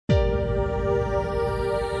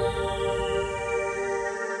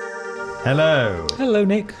Hello. Hello,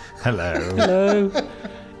 Nick. Hello. Hello.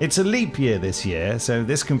 It's a leap year this year, so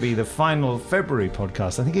this can be the final February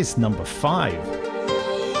podcast. I think it's number 5.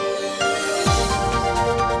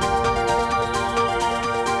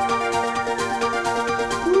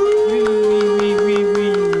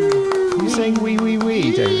 You saying wee wee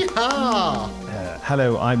wee, Dave?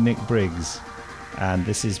 Hello, I'm Nick Briggs, and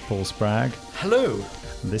this is Paul Spragg. Hello.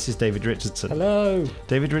 This is David Richardson. Hello.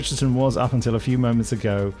 David Richardson was, up until a few moments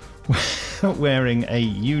ago, wearing a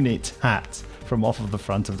unit hat from off of the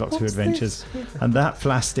front of Doctor Who Adventures. And that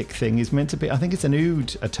plastic thing is meant to be, I think it's an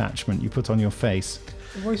ood attachment you put on your face.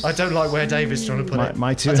 I don't like where David's trying to put it.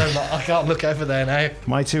 I can't look over there now.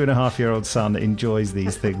 My 2.5-year-old son enjoys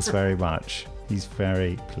these things very much. He's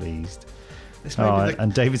very pleased.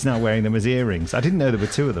 And David's now wearing them as earrings. I didn't know there were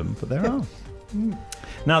 2 of them, but there are.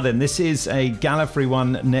 Now then, this is a Gallifrey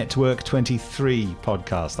 1 Network 23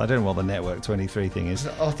 podcast. I don't know what the Network 23 thing is.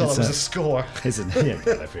 I thought it was a score. Isn't it? Yeah,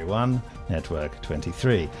 Gallifrey 1 Network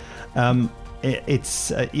 23.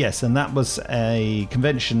 Yes, and that was a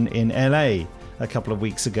convention in LA a couple of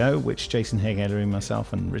weeks ago, which Jason Haigh-Ellery,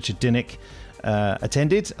 myself, and Richard Dinnick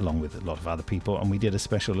attended, along with a lot of other people, and we did a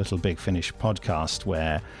special little Big Finish podcast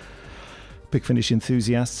where Big Finish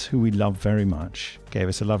enthusiasts, who we love very much, gave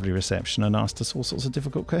us a lovely reception and asked us all sorts of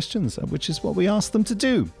difficult questions, which is what we asked them to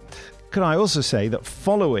do. Could I also say that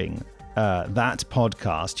following that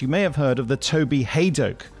podcast, you may have heard of the Toby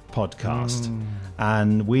Haydock podcast.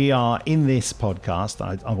 And we are, in this podcast,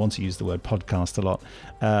 I want to use the word podcast a lot,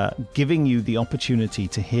 giving you the opportunity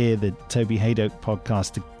to hear the Toby Haydock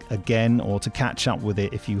podcast again, or to catch up with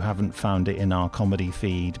it if you haven't found it in our comedy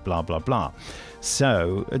feed, blah, blah, blah.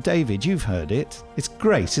 So, David, you've heard it. It's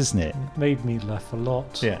great, isn't it? It made me laugh a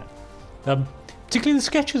lot. Yeah. Particularly the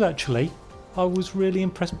sketches, actually. I was really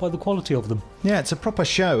impressed by the quality of them. Yeah, it's a proper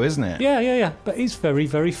show, isn't it? Yeah. But it's very,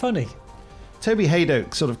 very funny. Toby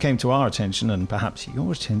Haydock sort of came to our attention, and perhaps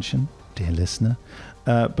your attention, dear listener,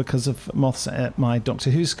 because of moths at my Doctor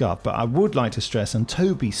Who scarf. But I would like to stress, and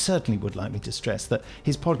Toby certainly would like me to stress, that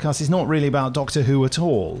his podcast is not really about Doctor Who at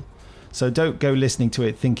all. So don't go listening to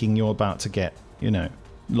it thinking you're about to get,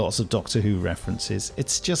 lots of Doctor Who references.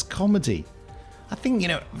 It's just comedy. I think,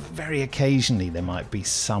 very occasionally there might be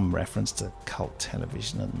some reference to cult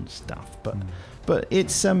television and stuff, but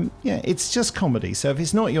it's it's just comedy. So if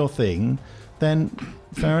it's not your thing, then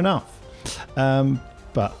fair enough.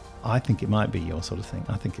 But I think it might be your sort of thing.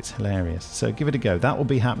 I think it's hilarious. So give it a go. That will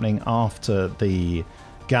be happening after the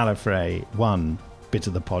Gallifrey 1 bit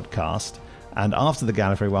of the podcast. And after the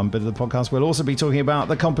Gallifrey 1 bit of the podcast, we'll also be talking about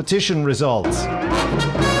the competition results.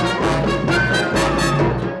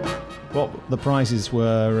 What the prizes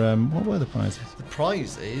were... what were the prizes? The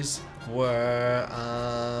prizes were...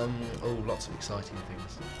 lots of exciting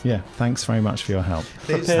things. Yeah, thanks very much for your help.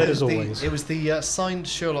 Prepared as always. It was the signed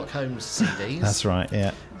Sherlock Holmes CDs. That's right,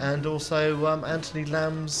 yeah. And also Anthony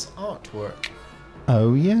Lamb's artwork.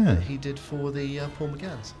 Oh, yeah. That he did for the Paul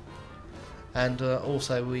McGann's. And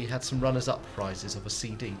also we had some runners-up prizes of a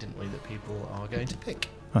CD, didn't we, that people are going to pick.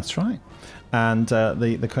 That's right. And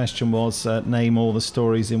the question was, name all the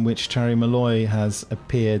stories in which Terry Malloy has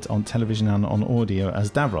appeared on television and on audio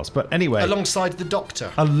as Davros. But anyway... Alongside the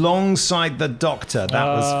Doctor. Alongside the Doctor. That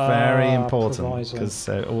was very important. Because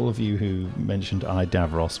all of you who mentioned I,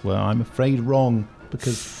 Davros, were, I'm afraid, wrong.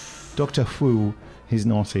 Because Doctor Who is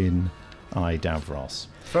not in I, Davros.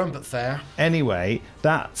 Firm but fair. Anyway,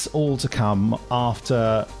 that's all to come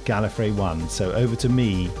after Gallifrey 1. So over to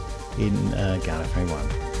me in Gallifrey 1.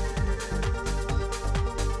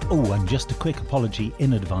 Oh, and just a quick apology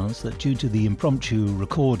in advance that due to the impromptu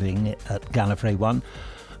recording at Gallifrey 1,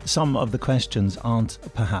 some of the questions aren't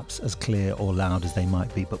perhaps as clear or loud as they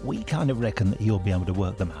might be, but we kind of reckon that you'll be able to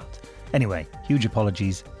work them out. Anyway, huge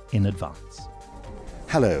apologies in advance.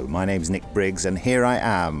 Hello, my name's Nick Briggs, and here I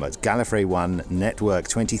am at Gallifrey 1 Network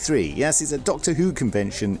 23. Yes, it's a Doctor Who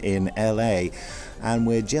convention in LA, and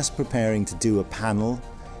we're just preparing to do a panel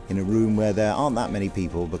in a room where there aren't that many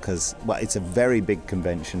people because, well, it's a very big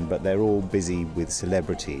convention, but they're all busy with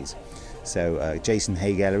celebrities. So Jason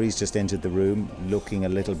Haigh-Ellery's just entered the room, looking a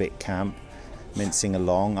little bit camp, mincing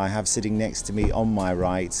along. I have sitting next to me on my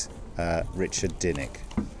right, Richard Dinnick.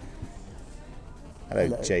 Hello,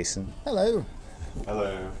 Jason. Hello.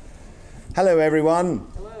 Hello. Hello, everyone.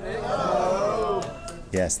 Hello.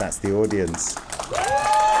 Yes, that's the audience.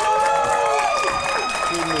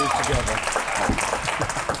 We move together.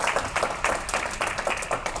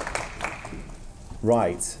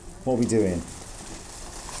 Right, what are we doing?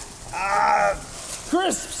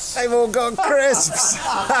 Crisps! They've all got crisps!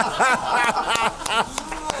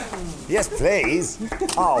 Yes, please.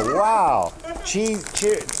 Oh, wow.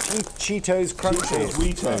 Cheetos Crunchies.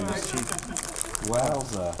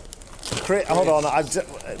 Wowza. Hold on,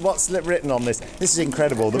 what's written on this? This is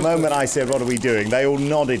incredible. The moment I said, what are we doing, they all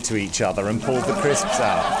nodded to each other and pulled the crisps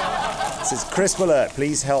out. It says, crisp alert,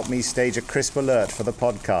 please help me stage a crisp alert for the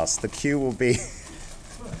podcast. The cue will be...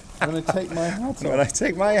 I'm going to take my hat off. When I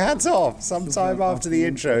take my hat off, sometime after the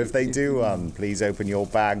intro, if they do one, please open your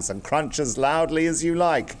bags and crunch as loudly as you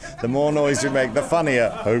like. The more noise you make, the funnier,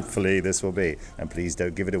 hopefully, this will be. And please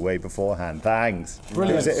don't give it away beforehand. Thanks.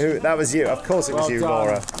 Brilliant. That was you. Of course it was you, done.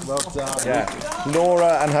 Laura. Well done. Yeah.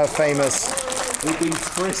 Laura and her famous... We've been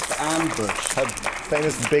crisp and bush. Her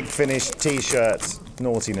famous Big Finish T-shirt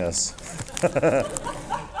naughtiness.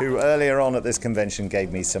 Who earlier on at this convention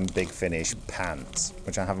gave me some Big Finish pants,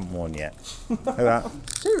 which I haven't worn yet.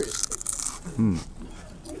 Seriously?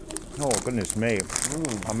 Oh, goodness me.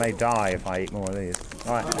 I may die if I eat more of these.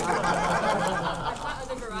 All right. I've got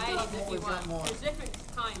other varieties if you want. There's different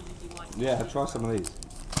kinds if you want. Yeah, try some of these.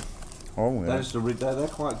 Oh, yeah. They're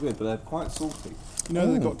quite good, but they're quite salty. You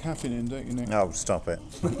know they've got caffeine in, don't you, Nick? Oh, stop it.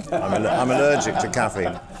 I'm allergic to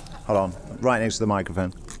caffeine. Hold on. Right next to the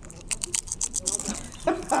microphone.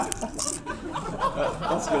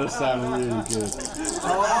 That's going to sound really good.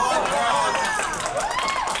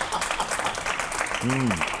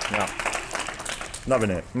 Yeah.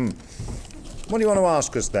 Loving it. What do you want to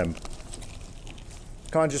ask us then?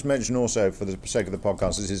 Can I just mention also, for the sake of the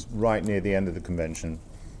podcast, this is right near the end of the convention.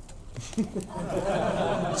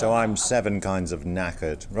 So I'm 7 kinds of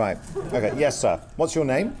knackered. Right. Okay. Yes, sir. What's your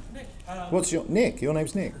name? Nick. What's your... Nick? Your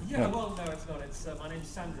name's Nick? Yeah, well, no, it's not. It's my name's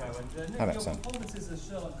Sandro, and Nick, Hello, your Sandro. performances as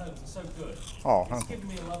Sherlock Holmes are so good. Oh, it's given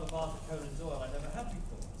me a love of Arthur Conan Doyle I never had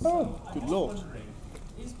before. Oh, so good I'm lord. wondering,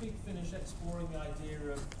 is Big Finish exploring the idea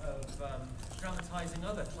of dramatising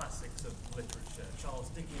other classics of literature, Charles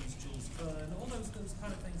Dickens, Jules Verne, all those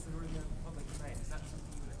kind of things that are in the public domain? Is that something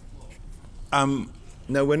you would explore?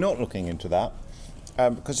 No, we're not looking into that.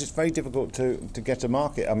 Because it's very difficult to get a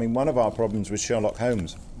market. I mean, one of our problems with Sherlock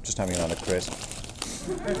Holmes, just having another crisp,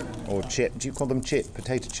 or chip, do you call them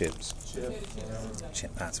potato chips?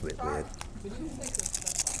 Chip, that's a bit weird.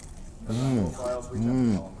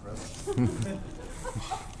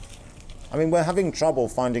 I mean, we're having trouble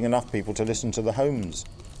finding enough people to listen to the Holmes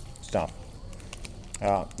stuff.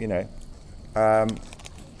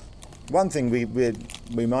 One thing we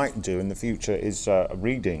might do in the future is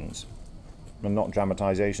readings. And not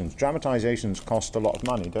dramatisations. Dramatisations cost a lot of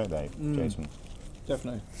money, don't they, Jason?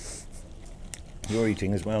 Definitely. You're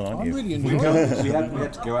eating as well, aren't you? I'm really enjoying it. we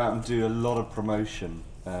had to go out and do a lot of promotion.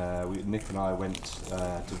 Nick and I went to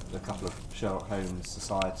a couple of Sherlock Holmes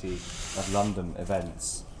Society of London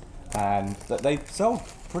events, and they sold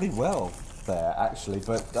pretty well there actually,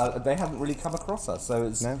 but they hadn't really come across us. So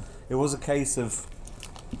it was a case of,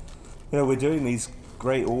 we're doing these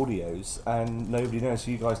great audios and nobody knows, so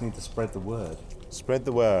you guys need to spread the word. Spread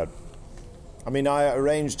the word. I mean, I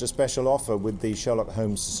arranged a special offer with the Sherlock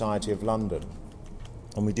Holmes Society of London,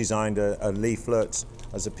 and we designed a leaflet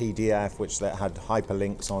as a PDF which that had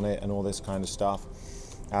hyperlinks on it and all this kind of stuff,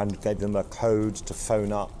 and gave them a code to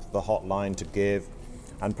phone up the hotline to give,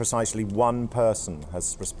 and precisely one person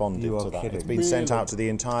has responded You are to that. kidding. It's been sent out to the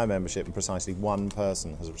entire membership, and precisely one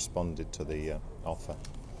person has responded to the offer.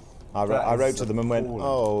 I wrote to them and went,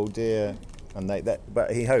 oh dear, and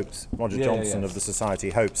but he hopes, Roger Johnson of the Society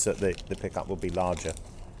hopes that the pickup will be larger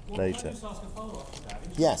later. Can I just ask a follow-up to that?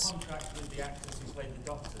 Is Yes. your contract with the actors who played the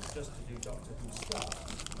Doctors just to do Doctor Who stuff?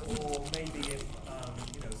 Or maybe if,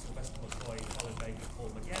 Sylvester McCoy, Colin Baker, Paul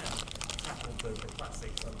McGann tackled the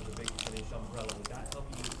classics under the Big Finish umbrella, would that help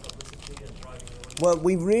you with publicity and driving an audience? Well,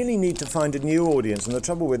 we really need to find a new audience, and the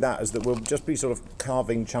trouble with that is that we'll just be sort of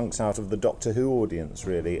carving chunks out of the Doctor Who audience,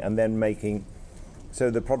 really, and then making... So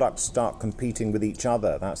the products start competing with each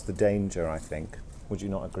other. That's the danger, I think. Would you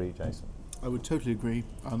not agree, Jason? I would totally agree,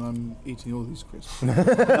 and I'm eating all these crisps. That's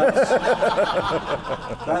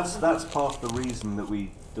part of the reason that we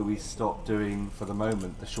stopped doing, for the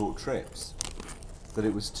moment, the short trips. That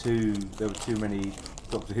there were too many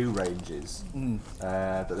Doctor Who ranges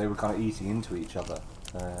that they were kind of eating into each other.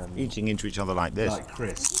 Eating into each other like this. Like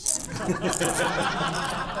crisps.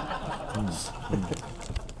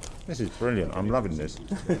 This is brilliant. I'm loving this.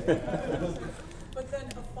 But then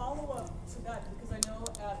a follow-up to that, because I know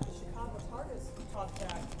at the Chicago TARDIS talk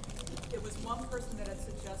back, it was one person that had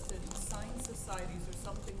suggested science societies or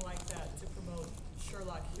something like that to promote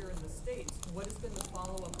Sherlock here in the States. What has been the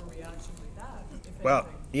follow-up or reaction to that, if Well,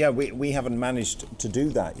 anything? yeah, we haven't managed to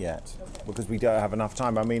do that yet because we don't have enough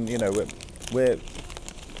time. I mean, we're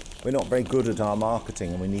not very good at our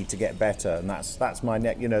marketing, and we need to get better. And that's my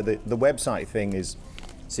neck. The website thing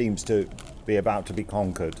seems to be about to be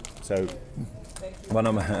conquered. So one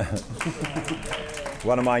of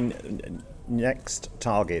my next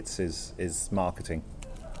targets is marketing,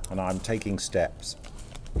 and I'm taking steps.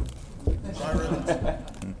 Try ribbons.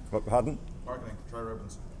 What, pardon? Marketing. Try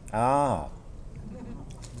ribbons. Ah.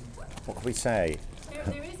 What can we say?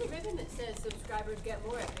 There is a ribbon that says subscribers get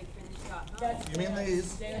more at bigfinish.com. You mean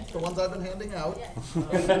these? The ones I've been handing out?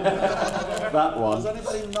 That one. Does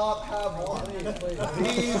anybody not have one?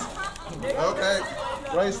 These? Okay.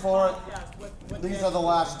 Race for it. These are the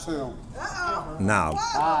last two. Now,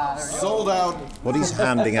 Sold out. what he's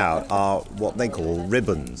handing out are what they call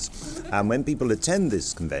ribbons. And when people attend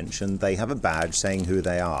this convention, they have a badge saying who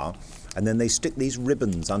they are, and then they stick these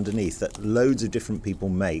ribbons underneath that loads of different people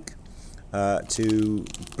make to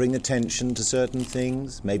bring attention to certain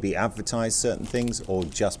things, maybe advertise certain things, or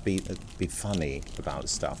just be funny about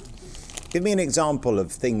stuff. Give me an example of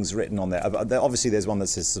things written on there. Obviously, there's one that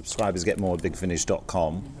says subscribers get more at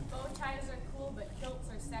bigfinish.com. Bow ties are cool, but kilts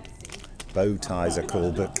are sexy. Bow ties are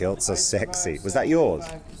cool, but kilts are sexy. Was that yours?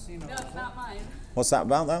 No, it's not mine. What's that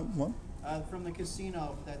about, that one? From the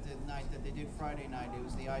casino night that they did Friday night. It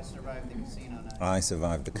was the I Survived the Casino night. I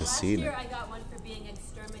survived the casino. Last year I got one for being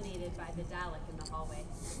exterminated by the Dalek in the hallway.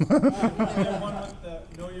 One with the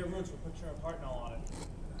Know Your Roots with picture of Hartnell on it.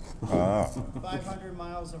 Ah. 500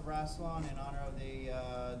 miles of Rassilon in honor of the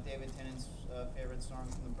David Tennant's favorite song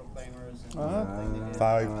from the Proclaimers. And everything they did.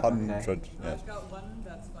 500. Yes. I've got one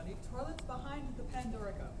that's funny. Toilets behind the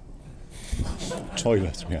Pandorica.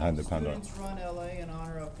 Toilets behind the Pandora. Students Run LA in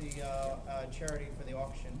honor of the charity for the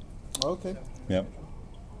auction. Okay. Yep.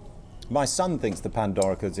 My son thinks the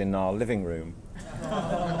Pandorica's in our living room.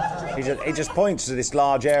 He just points to this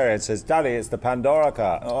large area and says, "Daddy, it's the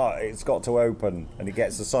Pandorica. Oh, it's got to open." And he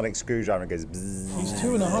gets a sonic screwdriver and goes, bzzz. He's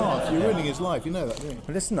 2.5. You're ruining his life. You know that, don't you?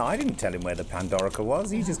 Listen, I didn't tell him where the Pandorica was.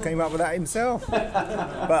 He just came up with that himself.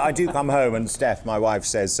 But I do come home and Steph, my wife,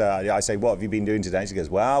 says, I say, "What have you been doing today?" She goes,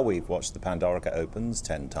 "Well, we've watched the Pandorica opens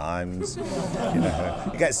 10 times. You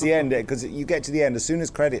know, it gets to the end, because you get to the end, as soon as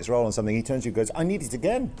credits roll on something, he turns to you and goes, "I need it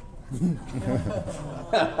again."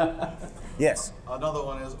 Yes. Another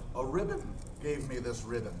one is, a ribbon gave me this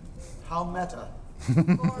ribbon. How meta.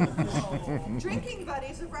 Drinking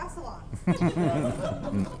buddies of Rassilon.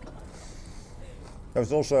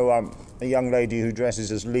 There's also a young lady who dresses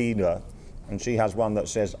as Lena, and she has one that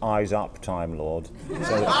says, "Eyes up, Time Lord."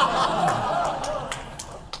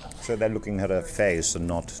 So they're looking at her face and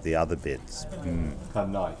not the other bits. Her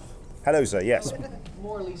knife. Hello, sir. Yes.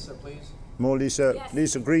 More Lisa, please. More Lisa. Yes.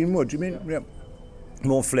 Lisa Greenwood, you mean? Yep.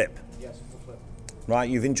 More Flip. Yes, more Flip. Right,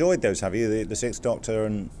 you've enjoyed those, have you? The Sixth Doctor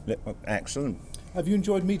and excellent. Have you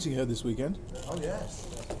enjoyed meeting her this weekend? Oh, yes.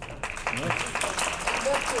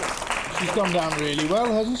 She's gone down really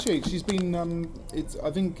well, hasn't she? She's been. I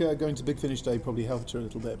think going to Big Finish Day probably helped her a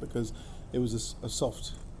little bit because it was a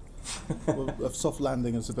soft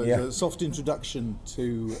landing, I suppose. Yeah. A soft introduction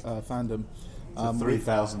to fandom.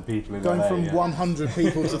 3,000 people in Going LA, from yeah. 100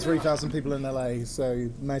 people to 3,000 people in LA, so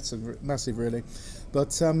massive really.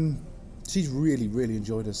 But she's really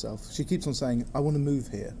enjoyed herself. She keeps on saying, "I want to move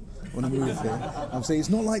here. I want to move here." I'm saying, it's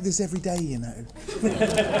not like this every day, you know.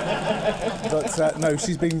 But no,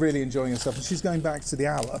 she's been really enjoying herself. And she's going back to the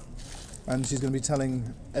hour, and she's going to be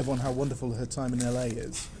telling everyone how wonderful her time in LA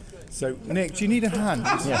is. So, Nick, do you need a hand?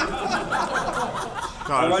 Yeah.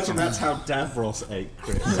 I imagine that's how Davros ate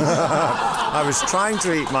crisps. I was trying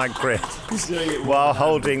to eat my crisps while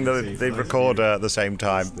holding the recorder at the same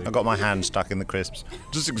time. I got my hand stuck in the crisps.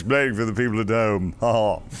 Just explaining for the people at home.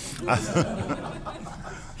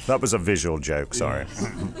 That was a visual joke, sorry.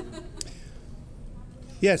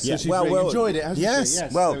 Yes, so she's really enjoyed it, hasn't she? Yes,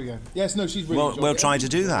 well, there we go. Yes, no, she's really enjoyed it. We'll try to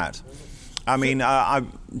do that. I mean, I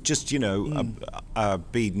just, be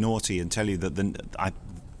naughty and tell you that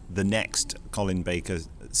the next Colin Baker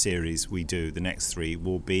series we do, the next 3,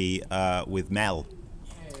 will be with Mel.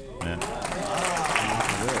 Yeah.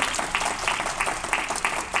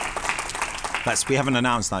 We haven't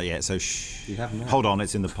announced that yet, so shh. You haven't? Hold on,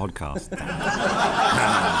 it's in the podcast.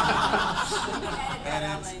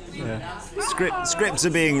 Scripts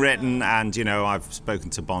are being written, and I've spoken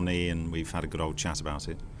to Bonnie, and we've had a good old chat about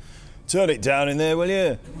it. Turn it down in there, will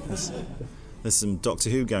you? There's some Doctor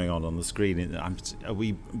Who going on the screen. Are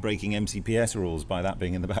we breaking MCPS rules by that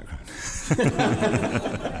being in the background?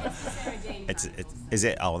 Is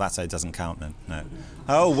it? Oh, it doesn't count then. No.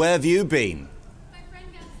 Oh, where have you been? My friend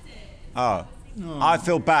got sick. Oh, I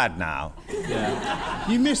feel bad now. Yeah.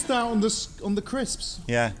 You missed out on the crisps.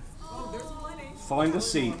 Yeah. Oh, there's plenty. Find a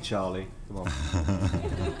seat, Charlie. Come on.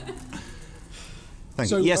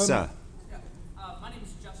 Thank you. Yes, sir. My name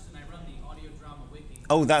is Justin. I run the audio drama wiki.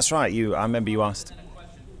 Oh, that's right. I remember you asked.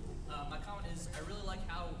 My comment is, I really like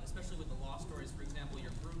how, especially with the law stories, for example,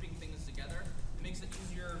 you're grouping things together. It makes it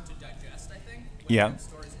easier to digest, I think. When you have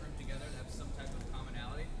stories grouped together that have some type of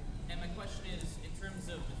commonality. And my question is, in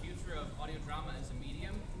terms of the future of audio drama as a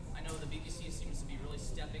medium, I know the BBC seems to be really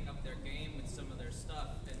stepping up their game with some of their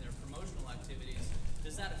stuff and their promotional activities.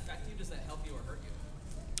 Does that affect you? Does that help you or hurt you?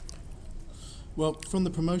 Well, from the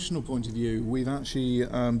promotional point of view, we've actually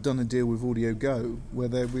done a deal with Audio Go where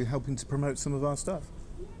we're helping to promote some of our stuff.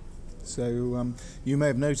 So you may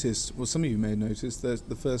have noticed, well, some of you may have noticed, that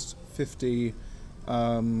the first 50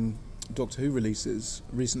 Doctor Who releases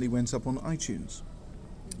recently went up on iTunes.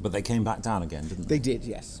 But they came back down again, didn't they? They did,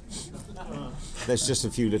 yes. There's just a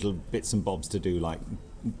few little bits and bobs to do, like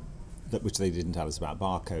that, which they didn't tell us about,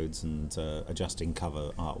 barcodes and adjusting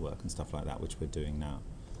cover artwork and stuff like that, which we're doing now.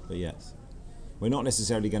 But yes. We're not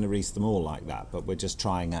necessarily going to release them all like that, but we're just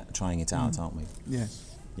trying it out, aren't we?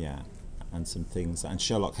 Yes. Yeah, and some things, and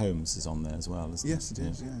Sherlock Holmes is on there as well, isn't yes, it? It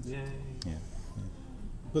is. Yeah. Yeah.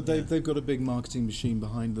 But they've got a big marketing machine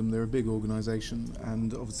behind them. They're a big organisation,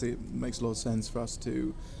 and obviously it makes a lot of sense for us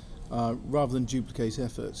to, rather than duplicate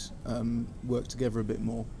effort, work together a bit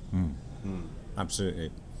more. Absolutely.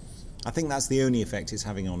 I think that's the only effect it's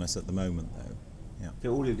having on us at the moment, though. Yeah.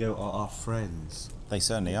 The Audio Go are our friends. They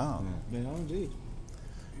certainly are. They are indeed.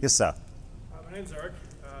 Yes, sir. My name's Eric.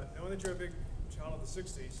 Knowing that you're a big child of the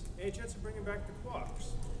 60s, any chance of bringing back the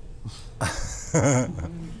Quarks?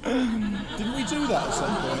 Didn't we do that at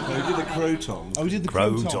some point? No, we did the Crotons. Oh, we did the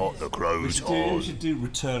Croton. The Croton. We should do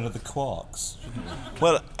Return of the Quarks.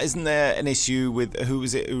 Well, isn't there an issue with, who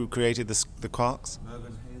was it who created the Quarks?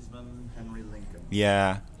 Mervyn Haseman, Henry Lincoln.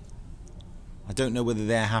 Yeah. I don't know whether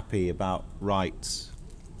they're happy about rights.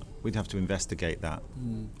 We'd have to investigate that.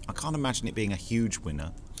 I can't imagine it being a huge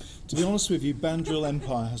winner. To be honest with you, Bandrill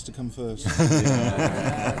Empire has to come first.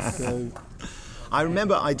 So, I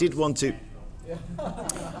remember I did want to,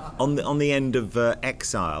 on the end of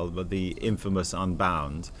Exile, the infamous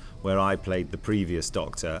Unbound, where I played the previous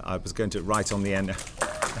Doctor, I was going to write on the end.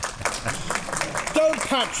 Don't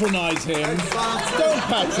patronise him. Don't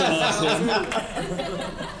patronise him.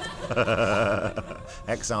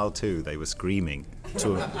 Exile 2, they were screaming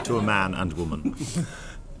to a man and woman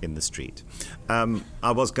in the street.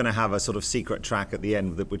 I was going to have a sort of secret track at the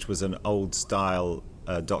end, which was an old-style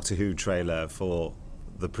Doctor Who trailer for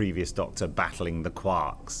the previous Doctor battling the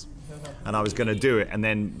Quarks. And I was going to do it and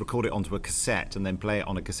then record it onto a cassette and then play it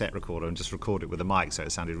on a cassette recorder and just record it with a mic so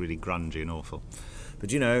it sounded really grungy and awful.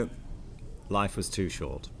 But, you know, life was too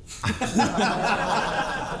short.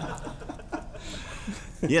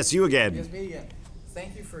 Yes, you again. Yes, me again.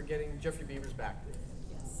 Thank you for getting Jeffrey Beavers back.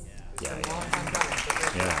 Yes. It's been a long time coming.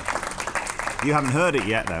 Yeah. You haven't heard it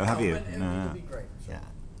yet, though, have you? No. It'll be great. Yeah.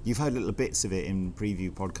 You've heard little bits of it in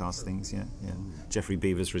preview podcast things, yeah. Jeffrey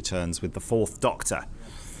Beavers returns with the Fourth Doctor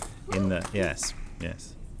in the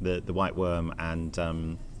the White Worm and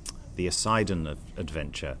the Poseidon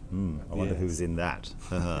adventure. I wonder who's in that.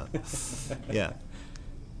 Yeah,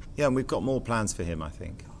 and we've got more plans for him, I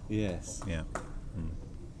think. Yes. Yeah.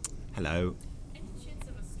 Hello. Any chance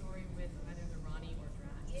of a story with either the Ronnie or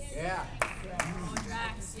Drax? Yeah. Oh,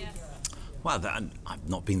 Drax, yes. Well, I've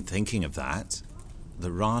not been thinking of that.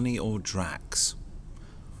 The Rani or Drax?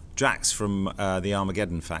 Drax from the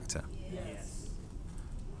Armageddon Factor. Yes.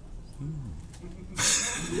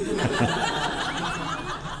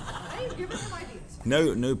 Hey, give us some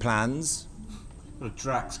ideas. No plans. A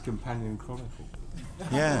Drax Companion Chronicle.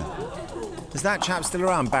 Yeah. Is that chap still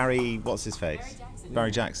around? Barry, what's his face?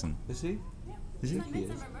 Barry Jackson. Is he? Is he? He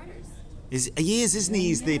is. He is, isn't he?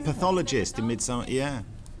 He's the pathologist in Midsummer. Yeah.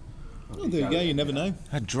 Well, there you go. You never know.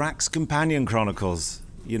 A Drax Companion Chronicles.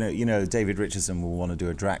 You know, David Richardson will want to do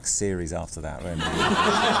a Drax series after that, won't he?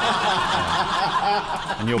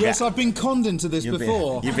 And I've been conned into this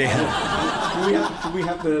before. You'll be. Can we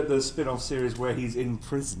have the spin-off series where he's in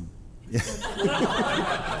prison?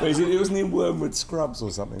 It wasn't in Wormwood Scrubs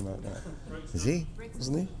or something like that. Is he?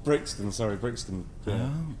 Wasn't he? Brixton. Yeah.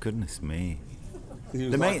 Oh, goodness me. He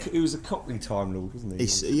was a Cockney Time Lord, wasn't he?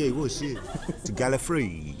 He was. To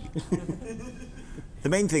Gallifrey. The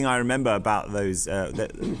main thing I remember about those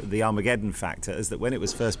the Armageddon Factor is that when it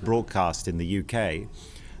was first broadcast in the UK,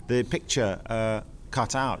 the picture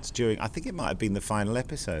cut out during, I think it might have been the final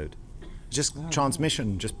episode.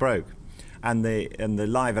 Transmission just broke. And the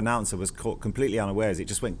live announcer was caught completely unawares. It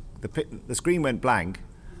just went, the screen went blank,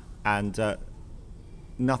 and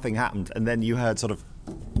nothing happened. And then you heard sort of,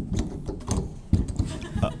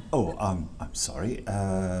 I'm sorry.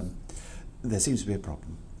 There seems to be a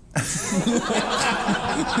problem.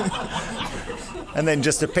 And then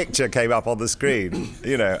just a picture came up on the screen,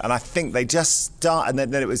 you know, and I think they just start, and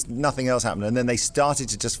then it was nothing else happened, and then they started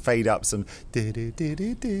to just fade up some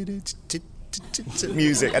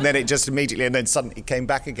music, and then it just immediately, and then suddenly it came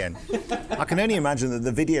back again. I can only imagine that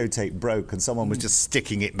the videotape broke and someone was just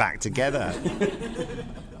sticking it back together.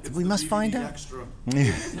 We must find out.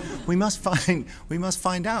 We must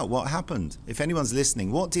find out what happened. If anyone's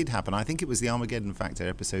listening, what did happen? I think it was the Armageddon Factor,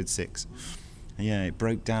 episode 6. Yeah, it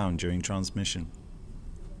broke down during transmission.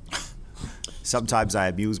 Sometimes I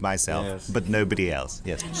amuse myself, but nobody else.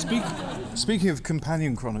 Yes. Speaking of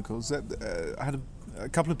companion chronicles, I had a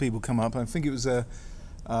couple of people come up. I think it was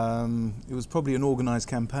probably an organised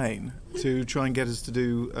campaign to try and get us to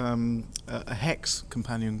do a Hex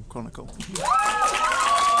companion chronicle.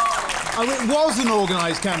 Oh, it was an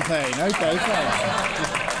organised campaign. Okay, fair.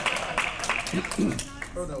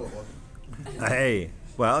 Oh no, it wasn't. Hey,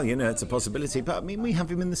 well, you know, it's a possibility. But I mean, we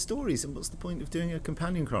have him in the stories, and what's the point of doing a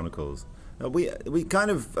companion chronicles? We kind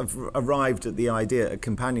of have arrived at the idea that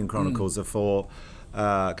companion chronicles are for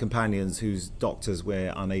companions whose doctors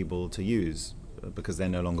we're unable to use because they're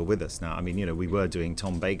no longer with us now. I mean, you know, we were doing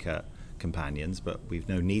Tom Baker companions, but we've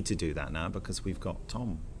no need to do that now because we've got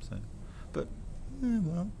Tom. So, but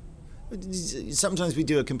well, sometimes we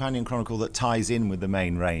do a companion chronicle that ties in with the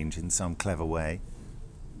main range in some clever way.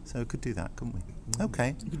 So we could do that, couldn't we?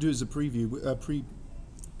 Okay. You could do it as a preview,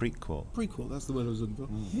 prequel. Prequel, that's the word I was looking for.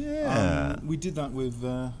 Yeah. We did that with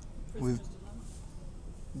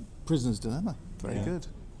Prisoner's Dilemma. Very good.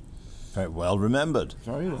 Very well remembered.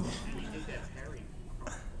 Very well.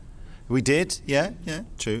 We did, yeah,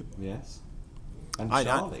 true. Yes. And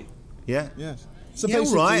Charlie. Yeah. Yes. So yeah,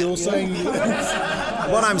 basically right. you're saying...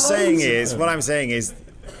 What I'm saying is,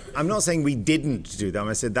 I'm not saying we didn't do that.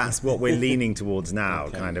 I said that's what we're leaning towards now,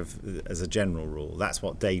 kind of as a general rule. That's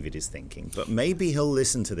what David is thinking. But maybe he'll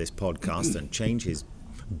listen to this podcast and change his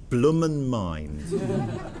bloomin' mind.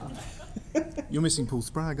 You're missing Paul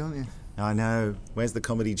Spragg, aren't you? I know. Where's the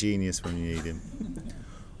comedy genius when you need him?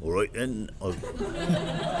 All right then.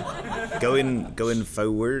 Going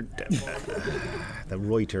forward. The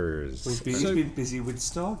Reuters. He's been busy with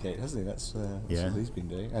Stargate, hasn't he? That's what he's been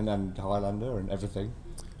doing, and Highlander and everything.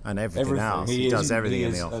 And everything else. He does everything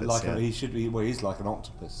in the office. He should be. Well, he's like an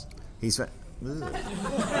octopus. He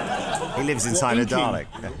lives inside a Dalek.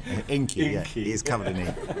 Inky, yeah. He is covered in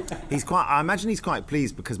ink. I imagine he's quite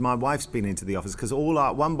pleased because my wife's been into the office because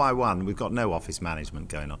one by one, we've got no office management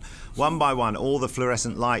going on. One by one, all the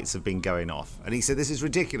fluorescent lights have been going off. And he said, this is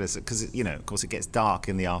ridiculous because, you know, of course it gets dark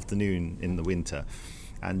in the afternoon in the winter.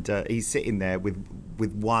 And he's sitting there with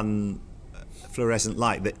one fluorescent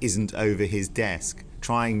light that isn't over his desk,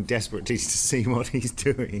 trying desperately to see what he's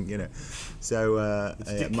doing, you know. So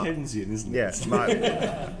it's Dickensian, isn't it? Yes.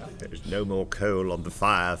 There's no more coal on the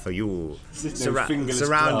fire for you.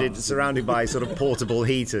 Surrounded by sort of portable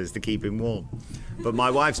heaters to keep him warm. But my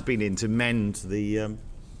wife's been in to mend the.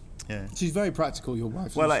 She's very practical, your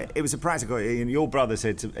wife. Well, it was a practical. Your brother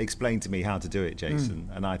said to explain to me how to do it, Jason,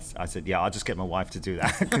 and I said, yeah, I'll just get my wife to do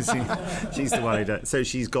that because she's the one who does. So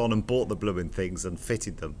she's gone and bought the blooming things and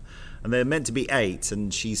fitted them, and they're meant to be 8,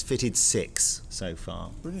 and she's fitted 6 so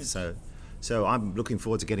far. Brilliant. So I'm looking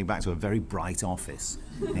forward to getting back to a very bright office.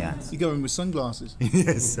 Yeah. You go in with sunglasses.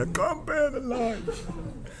 Yes, I can't bear the light.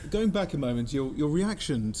 Going back a moment, your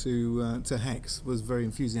reaction to Hex was very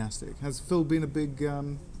enthusiastic. Has Phil been a big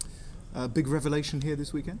revelation here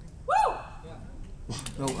this weekend? Woo!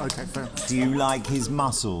 Oh, okay, fair. Do you like his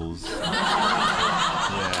muscles?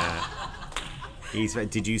 Yeah.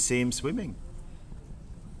 Did you see him swimming?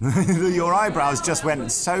 Your eyebrows just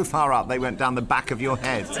went so far up, they went down the back of your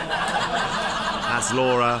head. That's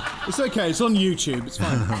Laura. It's okay, it's on YouTube, it's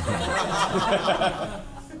fine.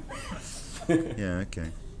 Yeah, okay.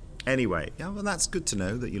 Anyway, yeah, well, that's good to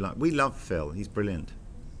know that you like. We love Phil, he's brilliant.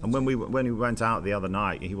 And when we went out the other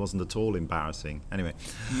night, he wasn't at all embarrassing. Anyway,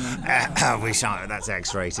 we shan't. That's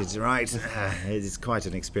X-rated, right? It's quite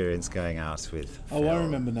an experience going out with Phil. Oh, I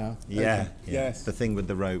remember now. Yeah, okay. Yeah. Yes. The thing with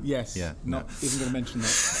the rope. Yes. Yeah. Not even going to mention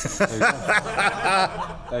that.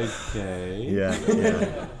 Okay.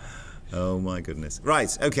 Yeah. Oh my goodness.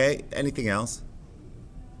 Right. Okay. Anything else?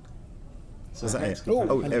 So is that it?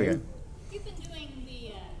 Oh, there we go. You've been doing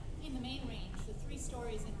in the main range, the 3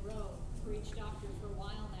 stories in a row for each doctor for a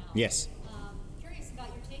while now. Yes. Curious about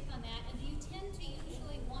your take on that, and do you tend to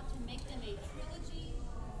usually want to make them a trilogy,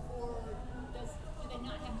 or do they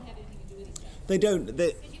not have to have anything to do with each other? They don't.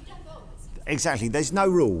 Because you've done both. Exactly. There's no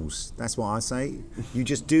rules. That's what I say. You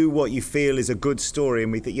just do what you feel is a good story,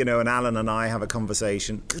 and we think, and Alan and I have a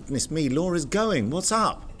conversation. Goodness me, Laura's going. What's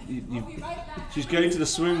up? She's going to the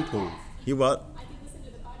swimming pool. You what?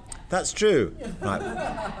 That's true. Right.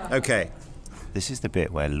 Okay. This is the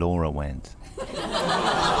bit where Laura went.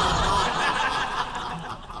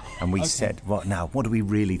 And we said, what now? What do we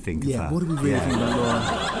really think of her? What do we really think about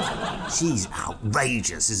Laura? She's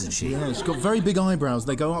outrageous, isn't she? Yeah, she's got very big eyebrows.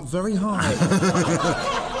 They go up very high.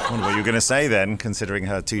 I wonder what you were going to say then, considering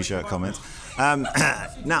her two-shirt comments.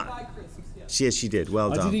 Now, she did.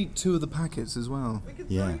 Well done. I did eat 2 of the packets as well.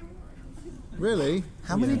 Yeah. Really?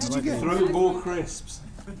 How many did you get? Throw more crisps.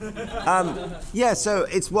 Yeah, so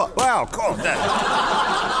it's what... Well, God,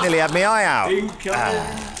 nearly had my eye out.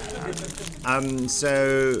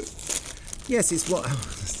 So, yes, it's what...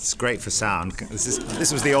 It's great for sound.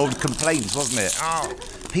 This was the old complaints, wasn't it? Oh,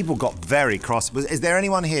 people got very cross. Is there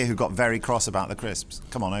anyone here who got very cross about the crisps?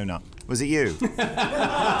 Come on, own up. Was it you?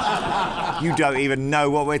 You don't even know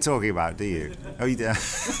what we're talking about, do you? Oh, you do.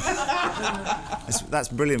 That's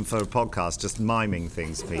brilliant for a podcast, just miming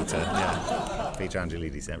things, Peter. Yeah, Peter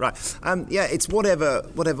Angelini said. Right. Yeah, it's whatever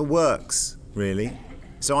works, really.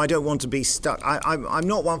 So I don't want to be stuck. I'm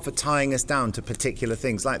not one for tying us down to particular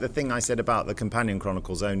things, like the thing I said about the Companion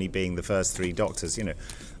Chronicles only being the first 3 Doctors. You know,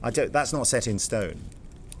 that's not set in stone.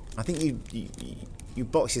 I think you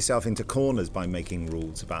box yourself into corners by making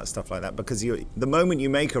rules about stuff like that, because the moment you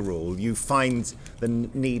make a rule, you find the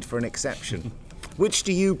need for an exception. Which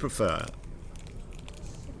do you prefer?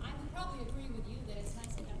 I would probably agree with you that it's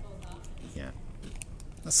nice to have both options. Yeah,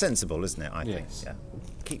 that's sensible, isn't it? I think. Yeah.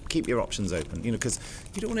 Keep your options open, you know, because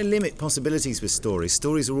you don't want to limit possibilities with stories.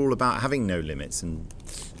 Stories are all about having no limits and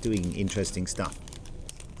doing interesting stuff.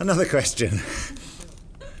 Another question.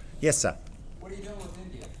 Yes, sir. What are you doing with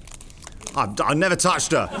India? I never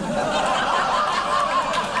touched her.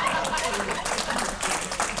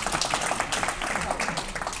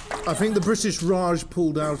 I think the British Raj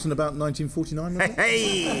pulled out in about 1949. Was it?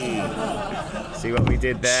 Hey! See what we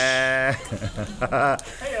did there?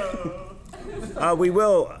 We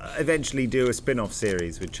will eventually do a spin-off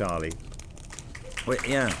series with Charlie.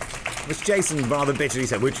 Which Jason rather bitterly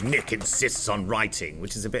said, which Nick insists on writing,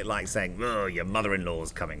 which is a bit like saying, oh, your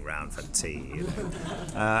mother-in-law's coming round for tea. You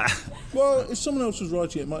know? Well, if someone else was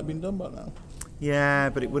writing it, might have been done by now. Yeah,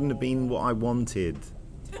 but it wouldn't have been what I wanted.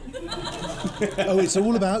 Oh, it's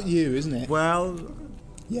all about you, isn't it? Well,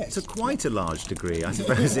 yes. To quite a large degree, I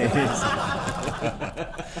suppose it is.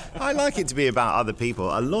 I like it to be about other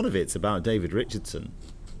people. A lot of it's about David Richardson.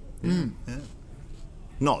 Mm. Yeah.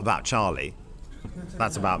 Not about Charlie.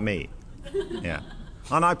 That's about me. Yeah.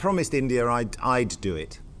 And I promised India I'd do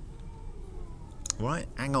it. All right?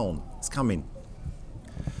 Hang on. It's coming.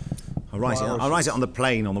 I'll write it on the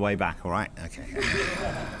plane on the way back, all right? Okay.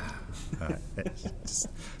 All right.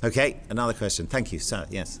 Okay, another question. Thank you, sir.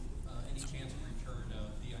 Yes. Any chance of return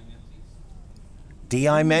of D.I. Menzies?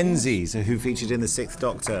 D.I. Menzies, who featured in the 6th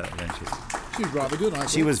Doctor adventures. She was rather good, I think.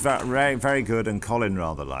 She was very, very good, and Colin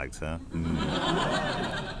rather liked her.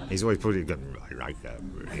 He's always pretty good. Right,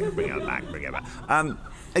 bring her back.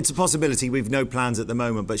 It's a possibility. We've no plans at the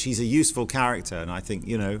moment, but she's a useful character, and I think,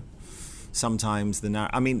 you know, sometimes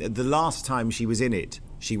the last time she was in it,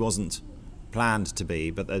 she wasn't planned to be,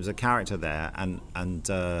 but there was a character there, and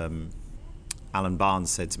Alan Barnes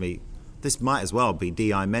said to me, this might as well be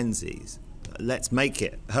D.I. Menzies. Let's make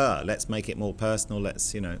it her. Let's make it more personal.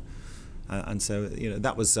 Let's, you know, and so, you know,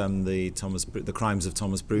 that was the Crimes of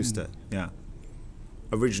Thomas Brewster. Yeah.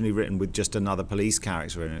 Originally written with just another police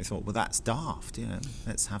character in it. I thought, well, that's daft, you know,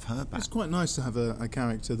 let's have her back. It's quite nice to have a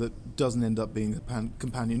character that doesn't end up being a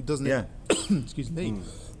companion, doesn't it? Yeah. Excuse me.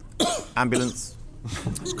 Ambulance.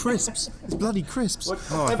 It's crisps. It's bloody crisps.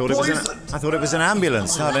 Oh, I thought it was an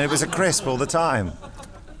ambulance. No, it was a crisp all the time.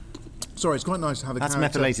 Sorry, it's quite nice to have a That's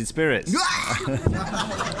character. methylated spirits.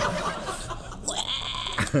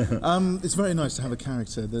 It's very nice to have a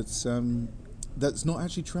character that's not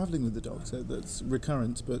actually travelling with the Doctor, that's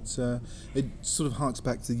recurrent, but it sort of harks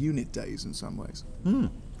back to the unit days in some ways. Yeah.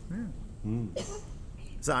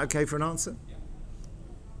 Is that okay for an answer? Yeah.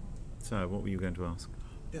 So, what were you going to ask?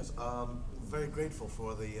 Yes, very grateful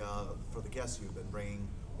for the guests you've been bringing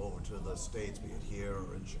over to the States, be it here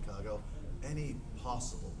or in Chicago. Any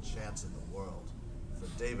possible chance in the world for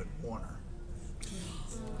David Warner?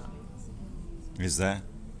 Is there?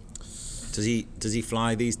 Does he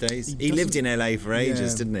fly these days? He lived in LA for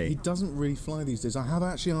ages, didn't he? He doesn't really fly these days. I have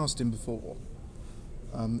actually asked him before.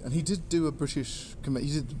 And he did do a British... He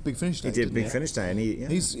did Big Finish Day. He did Big Finish Day, and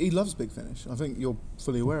he loves Big Finish. I think you're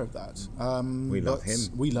fully aware of that. We love him.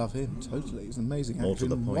 We love him, totally. He's an amazing actor. More to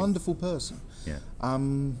the point. Wonderful person. Yeah.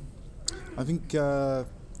 I think...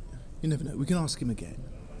 you never know. We can ask him again.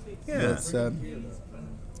 Yeah. But,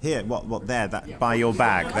 Here, what there? That by your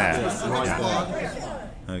bag there. Yes, right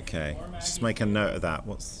Yeah. Okay, just make a note of that.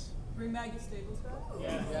 What's Bring Maggie Stables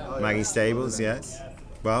back? Maggie Stables? Yes.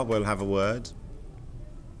 Well, we'll have a word.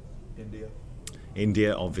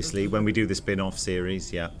 India, obviously, when we do the spin-off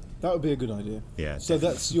series. Yeah. That would be a good idea. Yeah. So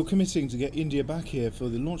you're committing to get India back here for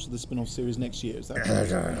the launch of the spin-off series next year. Is that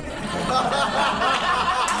correct?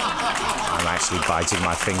 I'm actually biting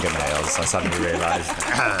my fingernails. I suddenly realised.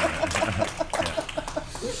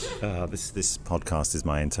 This podcast is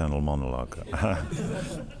my internal monologue.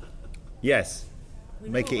 Yes.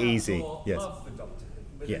 Make it easy. Yes. Love for Doctor Who,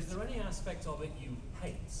 but Yes. is there any aspect of it you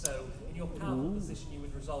hate? So, in your powerful position, you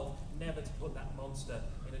would resolve never to put that monster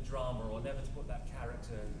in a drama or never to put that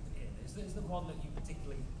character in. Is there one that you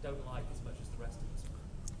particularly don't like as much as the rest of us?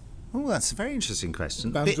 Oh, that's a very interesting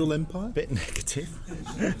question. Bandrel Empire? Bit negative.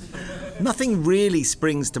 Nothing really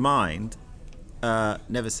springs to mind.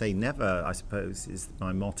 Never say never, I suppose, is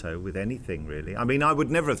my motto with anything, really. I mean, I would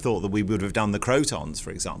never have thought that we would have done the Crotons, for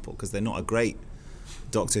example, because they're not a great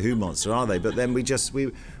Doctor Who monster, are they? But then we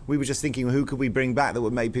were just thinking, who could we bring back that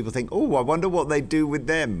would make people think, oh, I wonder what they'd do with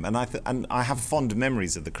them. And I have fond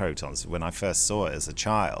memories of the Crotons when I first saw it as a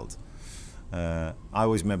child. I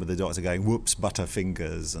always remember the Doctor going, whoops,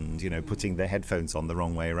 butterfingers, and, putting their headphones on the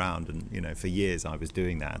wrong way around. And, for years I was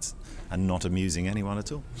doing that and not amusing anyone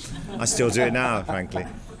at all. I still do it now, frankly.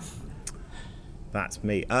 That's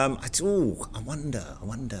me. I wonder.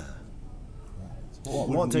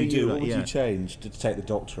 What do you do? What would yeah. you change to take the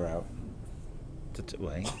Doctor out?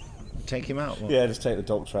 Wait, take him out? What? Yeah, just take the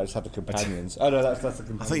Doctor out. Just have the companions. Oh no, that's the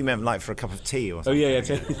companions. I thought you meant like for a cup of tea or Oh something. yeah,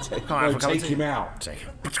 take him out.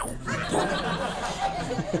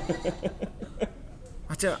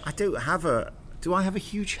 I don't have a. Do I have a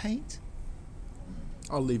huge hate?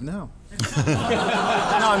 I'll leave now. No,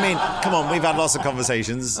 I mean, come on. We've had lots of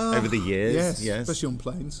conversations over the years. Yes, especially on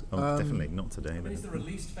planes. Oh, definitely not today. But is there a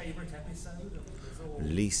least favourite episode?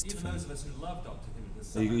 Least even those of us who love Doctor Who, there's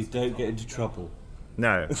some You don't get into trouble.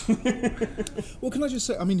 No. Well, can I just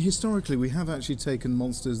say, I mean, historically, we have actually taken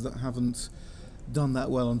monsters that haven't done that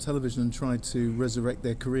well on television and tried to resurrect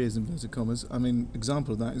their careers, in inverted commas. I mean,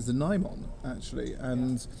 example of that is the Naimon, actually,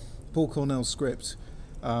 and Paul Cornell's script,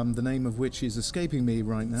 the name of which is escaping me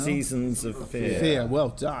right now. Seasons of Fear. Fear, well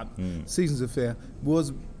done. Seasons of Fear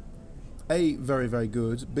was A, very, very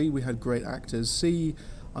good. B, we had great actors. C,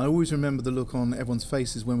 I always remember the look on everyone's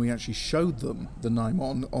faces when we actually showed them the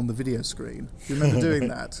Naimon on the video screen. Do you remember doing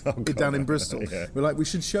that? Down in Bristol. Yeah. We're like, we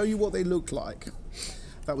should show you what they looked like.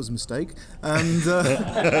 That was a mistake. And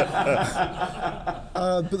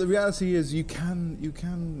but the reality is you can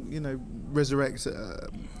resurrect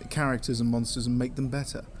characters and monsters and make them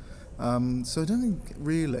better. So I don't think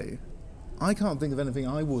really. I can't think of anything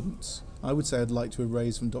I would say I'd like to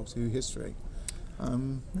erase from Doctor Who history.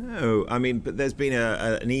 No, I mean, but there's been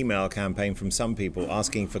an email campaign from some people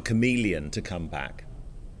asking for Chameleon to come back.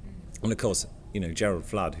 And of course, Gerald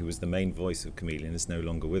Flood, who was the main voice of Chameleon, is no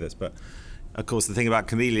longer with us. But of course, the thing about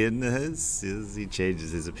Chameleon is he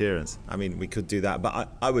changes his appearance. I mean, we could do that,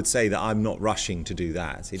 but I would say that I'm not rushing to do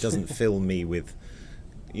that. It doesn't fill me with,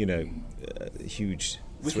 huge,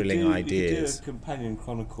 thrilling ideas. We could do a companion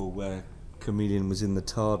chronicle where Chameleon was in the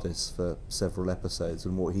TARDIS for several episodes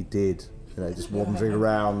and what he did. Just wandering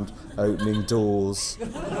around, opening doors.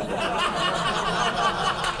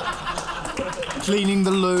 Cleaning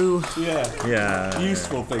the loo. Yeah.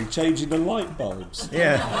 Useful thing, changing the light bulbs.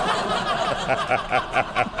 Yeah.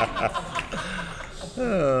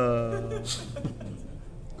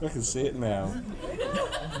 I can see it now.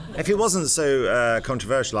 If it wasn't so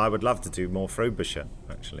controversial, I would love to do more Frobisher,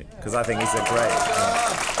 actually, because I think he's a great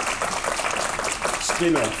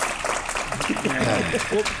spin-off.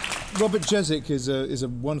 Well, Robert Jezik is a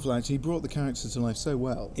wonderful actor. He brought the character to life so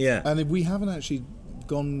well. Yeah. And we haven't actually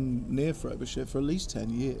gone near Frobisher for at least 10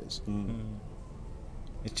 years.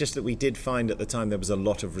 It's just that we did find at the time there was a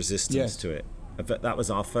lot of resistance to it. That was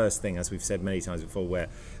our first thing, as we've said many times before, where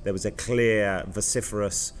there was a clear,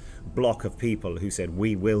 vociferous block of people who said,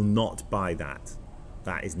 we will not buy that.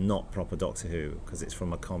 That is not proper Doctor Who, because it's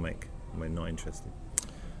from a comic, and we're not interested.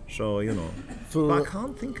 So, but I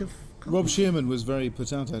can't think of... Rob Shearman was very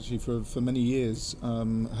put out, actually, for many years.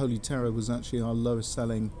 Holy Terror was actually our lowest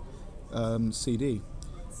selling CD.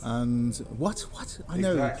 And what? I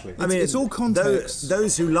know. Exactly. It's all context.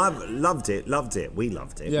 Those who loved it. We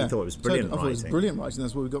loved it. Yeah. We thought it was brilliant I thought it was writing. brilliant writing.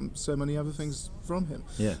 That's why we got so many other things from him.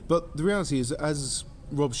 Yeah. But the reality is, as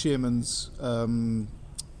Rob Shearman's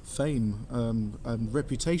fame and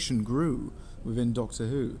reputation grew within Doctor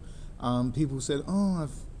Who, people said, "Oh,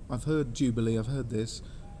 I've heard Jubilee. I've heard this.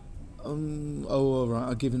 Oh, all right.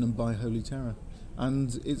 I'll give in and buy Holy Terror."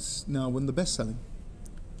 and it's now one of the best-selling.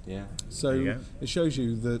 Yeah. So it shows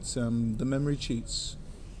you that the memory cheats.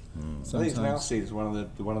 I think it's now seen as one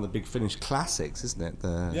of the big Finnish classics, isn't it?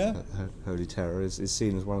 The Holy Terror is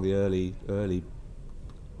seen as one of the early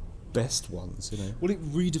best ones, you know. Well, it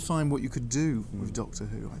redefined what you could do with Doctor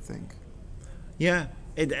Who, I think. Yeah,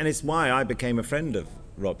 and it's why I became a friend of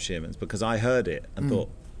Rob Shearman's, because I heard it and thought,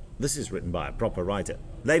 this is written by a proper writer.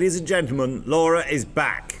 Ladies and gentlemen, Laura is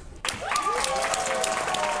back.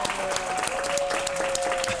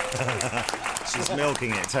 She's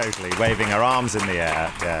milking it totally, waving her arms in the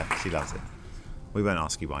air. Yeah, she loves it. We won't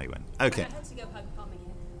ask you why you went. Okay. I had to go hug Paul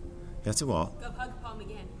McGann. You had to what? Go hug Paul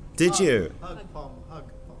McGann. Did you? Hug Paul.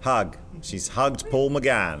 Hug. She's hugged Paul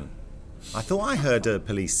McGann. I thought I heard a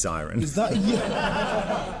police siren. Is that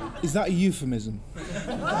a euphemism?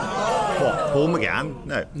 What, Paul McGann?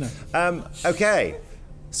 No. Okay.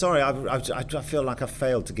 Sorry, I feel like I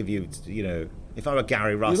failed to give you, you know, if I were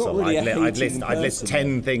Gary Russell, really I'd list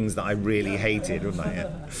 10 things that I really hated, wouldn't I?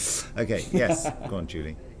 Yeah. Okay, yes. Go on,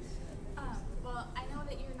 Julie. Well, I know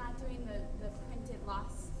that you're not doing the printed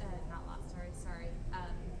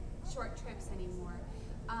short trips anymore.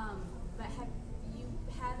 But have you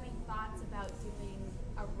had any thoughts about doing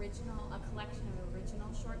a collection of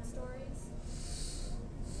original short stories?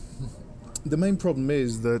 The main problem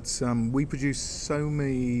is that we produce so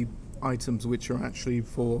many items which are actually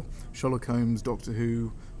for Sherlock Holmes, Doctor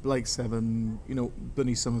Who, Blake Seven, you know,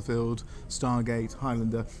 Bernie Summerfield, Stargate,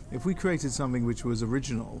 Highlander. If we created something which was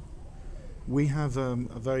original, we have a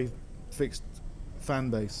very fixed fan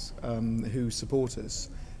base who support us,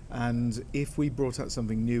 and if we brought out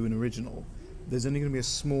something new and original, there's only going to be a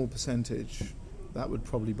small percentage that would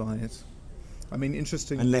probably buy it. I mean,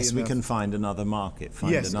 interestingly unless we enough, can find another market,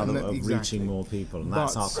 reaching more people, and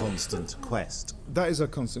that's our constant quest. That is our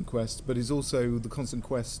constant quest, but it's also the constant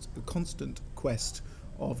quest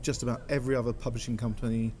of just about every other publishing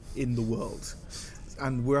company in the world.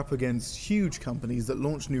 And we're up against huge companies that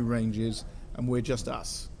launch new ranges, and we're just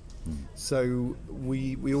us. So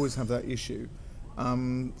we always have that issue.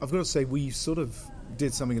 I've got to say, we sort of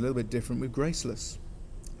did something a little bit different with Graceless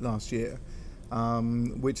last year.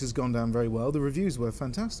 Which has gone down very well. The reviews were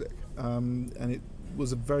fantastic, and it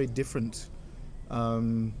was a very different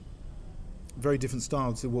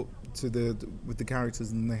style with the characters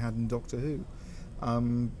than they had in Doctor Who,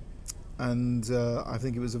 and I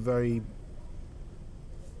think it was a very,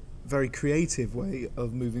 very creative way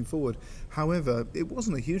of moving forward. However, it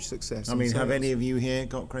wasn't a huge success. I mean, have any of you here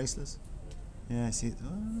got Graceless? Yeah, I see it.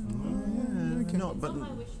 Okay. Not, but.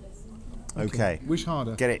 Okay. Wish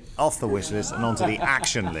harder. Get it off the wish list and onto the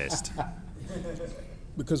action list.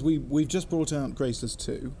 Because we've just brought out Graceless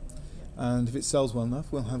 2, and if it sells well enough,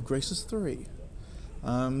 we'll have Graceless 3.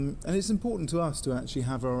 And it's important to us to actually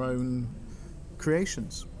have our own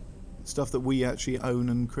creations, stuff that we actually own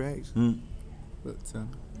and create. But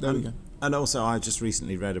there we go. And also, I just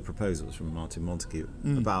recently read a proposal from Martin Montague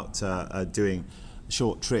about doing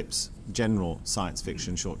short trips, general science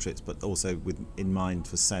fiction short trips, but also in mind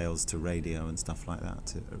for sales to radio and stuff like that.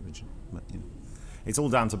 To original, you know. It's all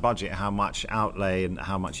down to budget, how much outlay and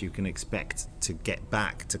how much you can expect to get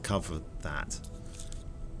back to cover that.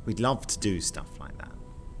 We'd love to do stuff like that.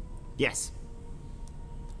 Yes.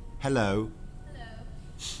 Hello. Hello.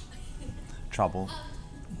 Trouble.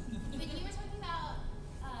 When you were talking about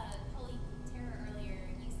Holy Terror earlier,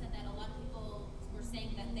 you said that a lot of people were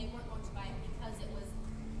saying that they weren't going to buy it because it was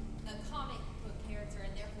a comic book character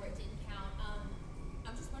and therefore it didn't count.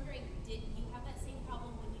 I'm just wondering, did you have that same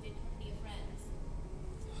problem when you did Company of Friends?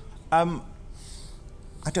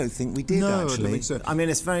 I don't think we did, No, actually. I don't think so. I mean,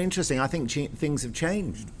 it's very interesting. I think things have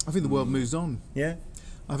changed. I think the world moves on. Yeah.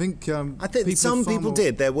 I think some people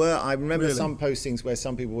did. There were, I remember Really? some postings where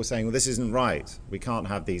some people were saying, well, this isn't right. We can't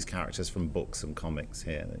have these characters from books and comics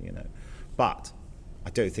here, you know. But I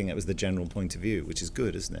don't think it was the general point of view, which is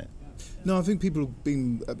good, isn't it? No, I think people have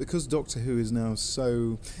been, because Doctor Who is now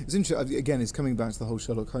so... It's interesting, again, it's coming back to the whole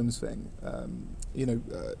Sherlock Holmes thing.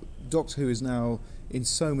 Doctor Who is now in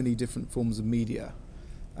so many different forms of media.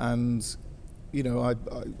 And, you know,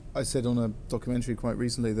 I said on a documentary quite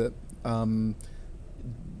recently that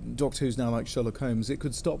Doctor Who's now like Sherlock Holmes. It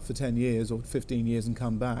could stop for 10 years or 15 years and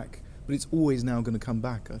come back, but it's always now going to come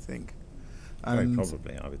back, I think. Very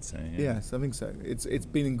probably, I would say. Yeah. Yes, I think so. It's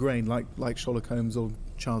been ingrained like Sherlock Holmes or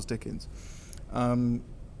Charles Dickens.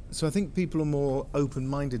 So I think people are more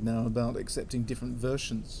open-minded now about accepting different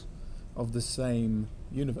versions of the same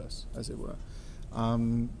universe, as it were.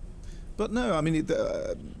 But no, I mean,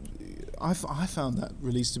 I found that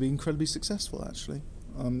release to be incredibly successful, actually.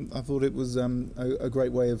 I thought it was a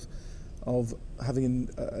great way of of having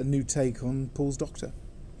a new take on Paul's Doctor.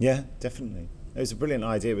 Yeah, definitely. It was a brilliant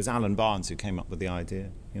idea. It was Alan Barnes who came up with the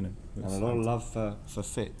idea, you know. And a lot of love for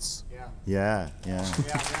Fitz. Yeah.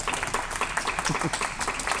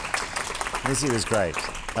 Lizzie was great.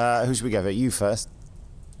 Who should we go for? You first.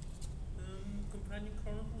 Companion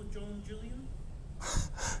Chronicle with John and Gillian.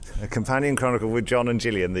 A Companion Chronicle with John and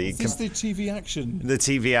Gillian. Is this the TV action? The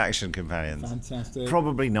TV action companions. Fantastic.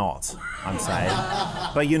 Probably not, I'm saying.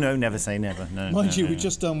 But you know, never say never. No. Mind you, no. we've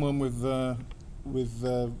just done one with the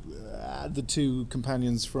two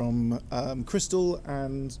companions from Crystal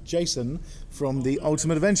and Jason from the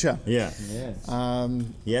Ultimate Adventure. Yeah. Yes.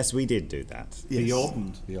 Yes, we did do that. Yes.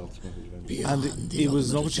 Beyond the Ultimate Adventure. And it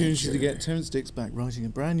was an opportunity to get Terence Dix back writing a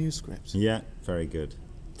brand new script. Yeah, very good.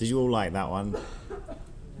 Did you all like that one?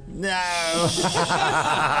 No!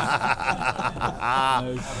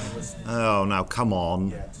 Oh, now come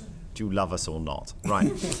on. Do you love us or not?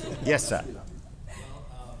 Right. Yes, sir.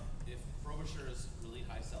 If Frobisher is really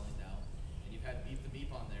high selling now, and you've had Beat the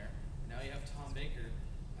Meep on there, now you have Tom Baker,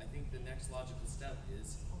 I think the next logical step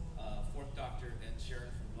is Fourth Doctor and Sharon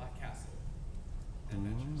from Black Castle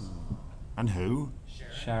Adventures. And who?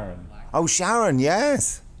 Sharon. Oh, Sharon,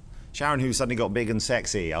 yes. Sharon, who suddenly got big and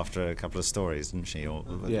sexy after a couple of stories, didn't she? Or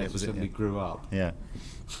Yeah, she suddenly grew up. Yeah.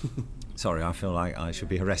 Sorry, I feel like I should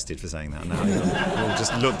be arrested for saying that now. You all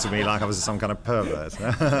just looked at me like I was some kind of pervert.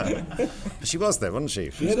 But she was there, wasn't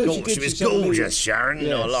she? She was gorgeous, Sharon.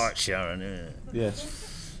 Yes. I like Sharon. Yeah.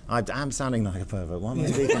 Yes. I am sounding like a pervert. Why am I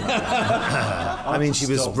speaking like that? I mean, she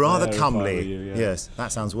was rather comely. Yes,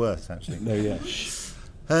 that sounds worse, actually. No, yeah.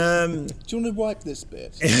 Do you want to wipe this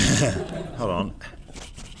bit? Hold on.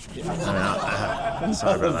 Yeah.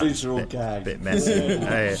 Sorry about that. Visual gag. Bit messy.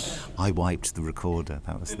 I wiped the recorder.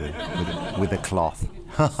 That was with a cloth.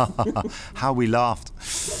 How we laughed.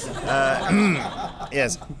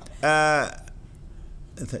 Yes.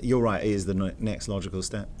 You're right. It is the next logical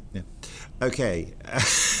step. Yeah. Okay.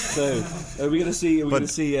 So, are we going to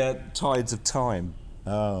see Tides of Time?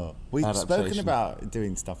 Oh, we've spoken about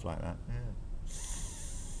doing stuff like that. Yeah.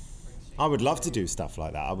 I would love to do stuff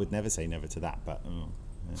like that. I would never say never to that, but. Yeah.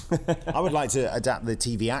 I would like to adapt the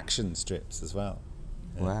TV action strips as well.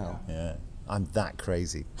 Yeah. Wow. Yeah. I'm that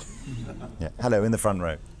crazy. Yeah. Hello, in the front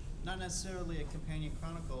row. Not necessarily a companion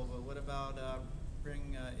chronicle, but what about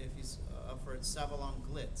if he's up for it, Savalon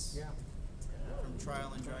Glitz? Yeah. From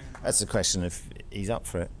Trial and Dragon. That's the question if he's up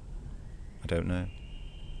for it. I don't know.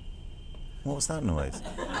 What was that noise?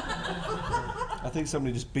 I think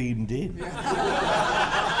somebody just beamed in.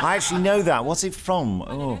 I actually know that. What's it from?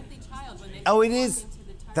 Oh, it is.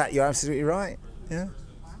 That you're absolutely right. Yeah.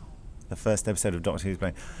 The first episode of Doctor Who's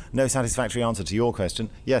playing. No satisfactory answer to your question.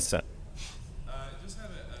 Yes, sir. Just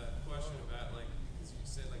have a question about, like, because you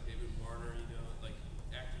said, like, David Warner, you know, like,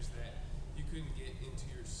 actors that you couldn't get into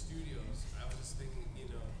your studios. I was just thinking, you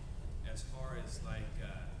know, as far as, like,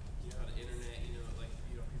 you know, the internet, you know, like,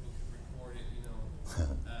 you know, people could record it, you know,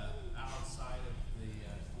 outside of the, you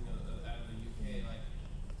know, out of the UK, like,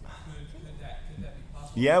 could that be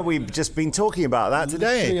possible? Yeah, we've just been talking about that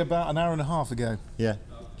today. Literally about an hour and a half ago. Yeah.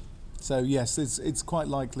 So yes, it's quite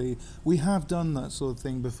likely. We have done that sort of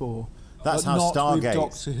thing before. That's but how not Stargate. With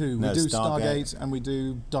Doctor Who. No, we do Stargate. Stargate and we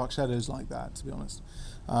do Dark Shadows like that, to be honest.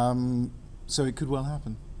 So it could well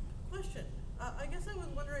happen. Question. I guess I was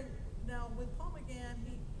wondering, now with Paul McGann,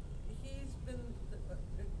 he's been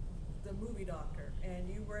the movie Doctor, and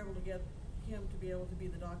you were able to get him to be able to be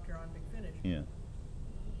the Doctor on Big Finish. Yeah.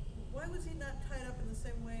 Why was he not tied up in the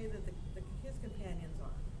same way that his companions are?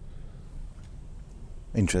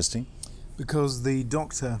 Interesting. Because the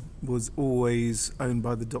Doctor was always owned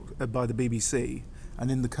by the BBC, and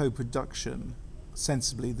in the co-production,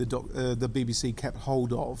 sensibly, the BBC kept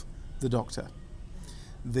hold of the Doctor.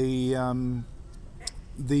 The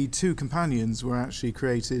two companions were actually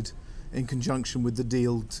created in conjunction with the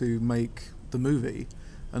deal to make the movie,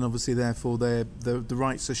 and obviously, therefore, the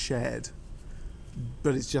rights are shared.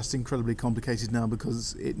 But it's just incredibly complicated now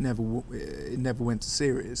because it never went to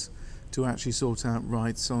series to actually sort out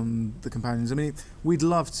rights on the companions. I mean, we'd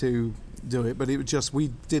love to do it, but it was just,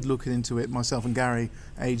 we did look into it, myself and Gary,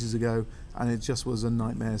 ages ago, and it just was a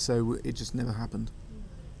nightmare, so it just never happened.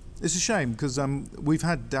 It's a shame, because we've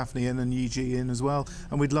had Daphne in and Yiji in as well,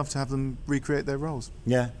 and we'd love to have them recreate their roles.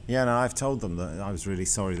 Yeah, no, I've told them that I was really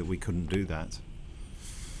sorry that we couldn't do that.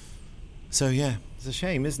 So, yeah, it's a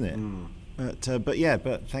shame, isn't it?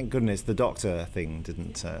 But thank goodness the Doctor thing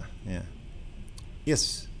didn't, yeah.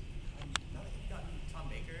 Yes? Now that you've gotten Tom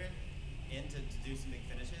Baker in to do some big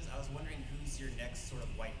finishes, I was wondering who's your next sort of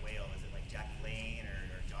white whale? Is it like Jack Lane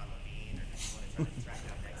or John Levine, or who you want to try to track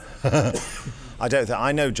down next?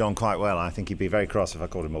 I know John quite well. I think he'd be very cross if I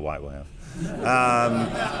called him a white whale.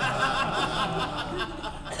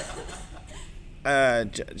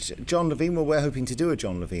 John Levine, well, we're hoping to do a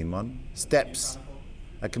John Levine one. Steps,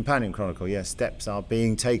 a companion chronicle, yes. Steps are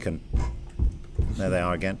being taken. There they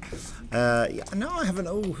are again. No, I haven't.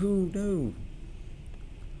 Oh, who? No.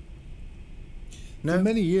 For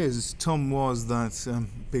many years, Tom was that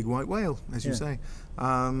big white whale, as you say.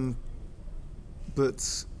 But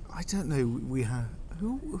I don't know. We have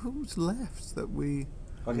who's left that we.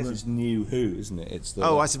 I guess it's new Who, isn't it? It's the.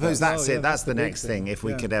 I suppose that's it. That's the big next thing. If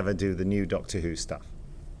we could ever do the new Doctor Who stuff,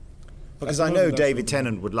 because I I know suppose David that's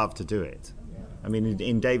Tennant would love to do it. I mean,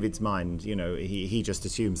 in David's mind, you know, he just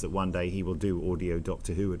assumes that one day he will do audio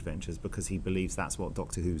Doctor Who adventures because he believes that's what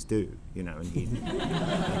Doctor Who's do, you know. And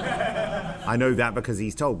I know that because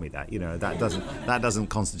he's told me that. You know, that doesn't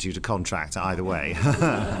constitute a contract either way.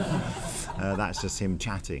 That's just him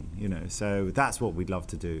chatting, you know. So that's what we'd love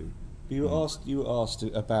to do. You were asked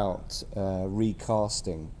about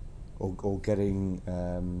recasting or getting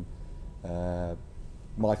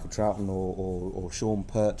Michael Troughton or Sean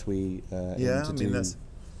Pertwee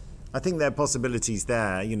I think there are possibilities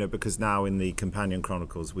there, you know, because now in the Companion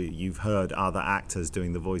Chronicles you've heard other actors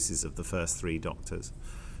doing the voices of the first 3 Doctors.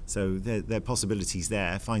 So there are possibilities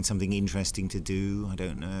there. Find something interesting to do, I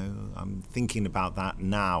don't know. I'm thinking about that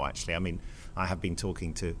now, actually. I mean, I have been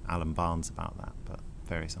talking to Alan Barnes about that, but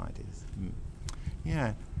various ideas.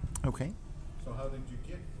 Yeah, okay. So how did you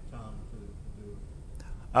get Tom to do it?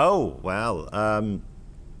 Oh, well,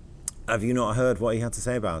 have you not heard what he had to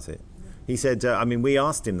say about it? He said, we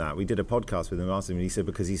asked him that. We did a podcast with him, asked him, and he said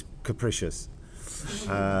because he's capricious.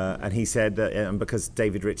 And he said that and because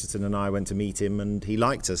David Richardson and I went to meet him and he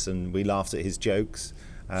liked us and we laughed at his jokes.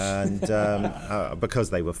 And because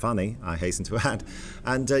they were funny, I hasten to add.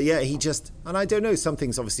 And he just, and I don't know,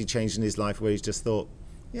 something's obviously changed in his life where he's just thought,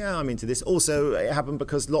 yeah, I'm into this. Also, it happened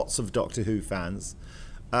because lots of Doctor Who fans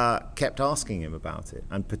kept asking him about it.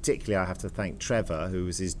 And particularly I have to thank Trevor, who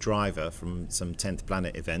was his driver from some 10th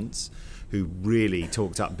Planet events, who really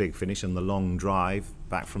talked up Big Finish and the long drive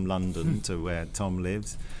back from London to where Tom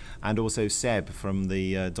lives. And also Seb from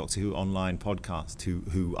the Doctor Who online podcast,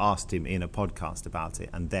 who asked him in a podcast about it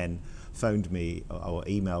and then phoned me or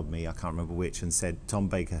emailed me, I can't remember which, and said Tom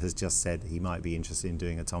Baker has just said he might be interested in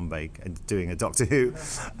doing a Doctor Who,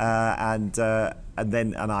 and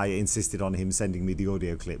I insisted on him sending me the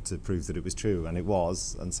audio clip to prove that it was true, and it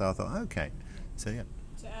was, and so I thought, okay, so yeah.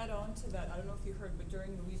 To add on to that, I don't know if you heard, but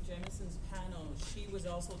during Louise Jamison's panel, she was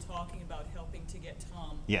also talking about helping to get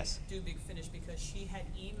Tom do Big Finish because she had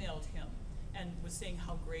emailed him and was saying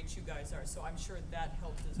how great you guys are. So I'm sure that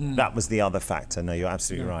helped as well. That was the other factor. No, you're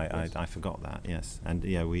absolutely right. I forgot that, yes. And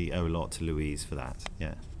yeah, we owe a lot to Louise for that,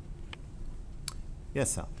 yeah.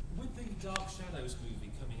 Yes, sir. With the Dark Shadows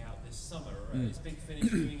movie coming out this summer, is Big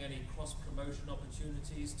Finish doing any cross-promotion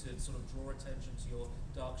opportunities to sort of draw attention to your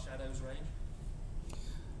Dark Shadows range?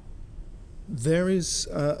 There is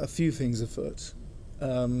a few things afoot.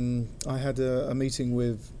 I had a meeting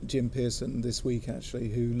with Jim Pearson this week, actually,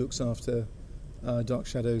 who looks after Dark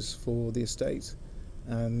Shadows for the estate.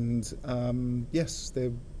 And yes,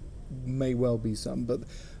 there may well be some, but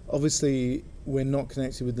obviously we're not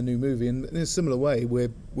connected with the new movie. And in a similar way, we're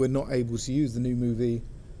not able to use the new movie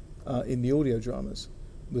in the audio dramas.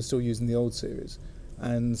 We're still using the old series.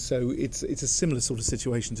 And so it's a similar sort of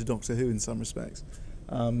situation to Doctor Who in some respects.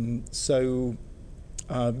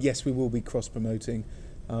 Yes, we will be cross-promoting.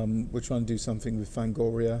 We're trying to do something with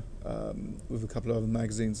Fangoria, with a couple of other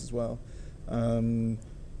magazines as well.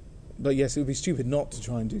 But yes, it would be stupid not to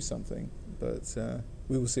try and do something. But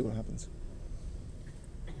we will see what happens.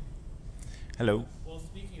 Hello. Well,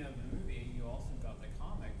 speaking of the movie, you also got the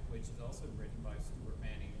comic, which is also written by Stuart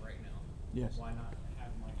Manning right now. Yes. Why not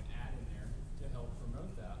have like an ad in there to help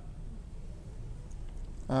promote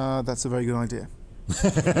that? That's a very good idea.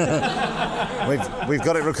 We've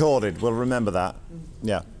got it recorded. We'll remember that.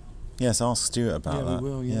 Yeah. Yes, ask Stuart about that. We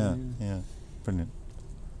will, yeah. Brilliant.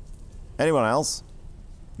 Anyone else?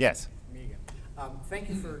 Yes. Me again. Thank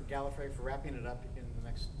you for Gallifrey for wrapping it up in the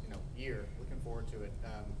next year. Looking forward to it.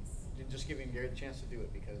 And just giving Gary the chance to do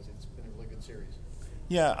it because it's been a really good series.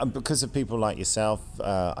 Yeah, and because of people like yourself,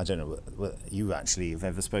 I don't know whether you actually have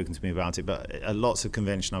ever spoken to me about it, but at lots of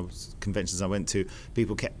conventions I went to,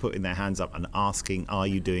 people kept putting their hands up and asking, are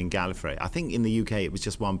you doing Gallifrey? I think in the UK it was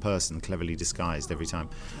just one person, cleverly disguised every time.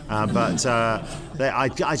 But I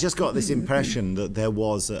just got this impression that there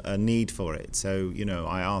was a need for it. So,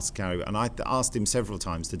 I asked Gary, and I asked him several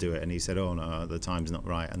times to do it, and he said, oh no, the time's not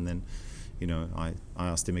right. And then, I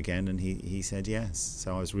asked him again, and he said yes.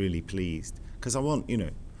 So I was really pleased. Because I want,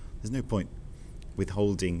 there's no point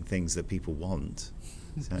withholding things that people want.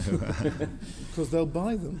 So, because they'll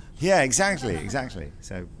buy them. Yeah, exactly.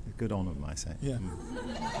 So good on them, I say. Yeah.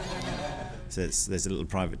 So there's a little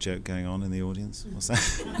private joke going on in the audience. What's that?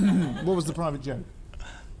 What was the private joke? It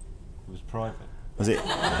was private. Was it? There's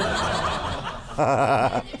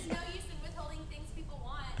no use in withholding things people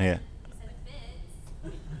want. Yeah. He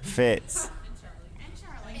said Fitz. And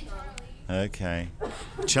Charlie. Okay.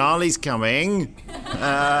 Charlie's coming.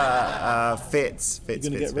 Fitz. You're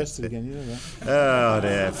going to get arrested again, you know that. Oh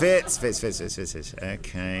dear. Fitz.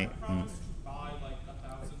 Okay.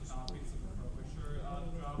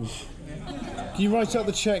 Can you write out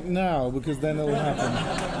the check now, because then it'll happen.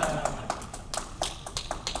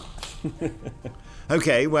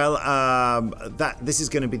 Okay, well, this is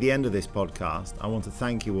going to be the end of this podcast. I want to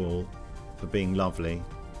thank you all for being lovely.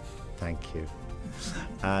 Thank you.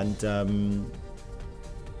 And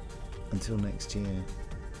until next year.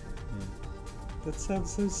 That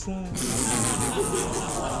sounds so sad.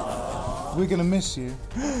 We're going to miss you.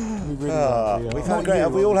 We really are. We've had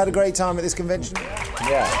have we all had a great time at this convention?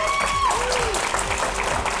 Yeah.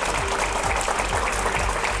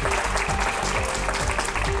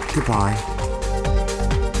 Goodbye.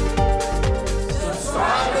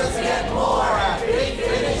 Subscribers get more at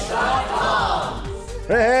BigFinish.com.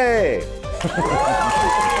 Hey!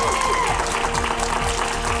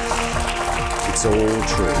 It's all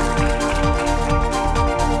true.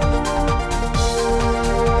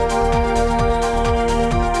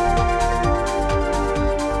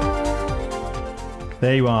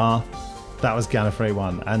 There you are. That was Gallifrey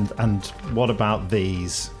 1. And what about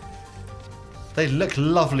these? They look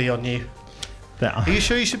lovely on you. Are you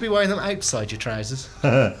sure you should be wearing them outside your trousers?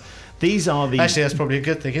 These are the... Actually, that's probably a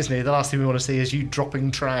good thing, isn't it? The last thing we want to see is you dropping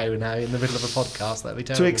trow now in the middle of a podcast. That'd be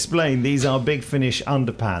terrible. To explain, these are Big Finish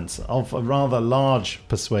underpants of a rather large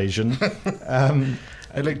persuasion.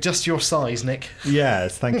 They look just your size, Nick.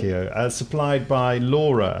 Yes, thank you. Supplied by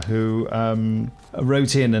Laura, who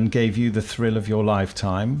wrote in and gave you the thrill of your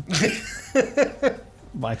lifetime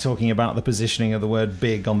by talking about the positioning of the word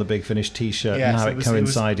big on the Big Finish t-shirt and how it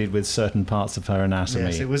coincided with certain parts of her anatomy.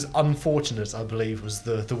 Yes, it was unfortunate, I believe, was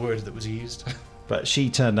the word that was used. But she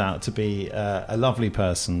turned out to be a lovely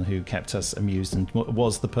person who kept us amused and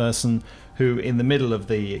was the person who, in the middle of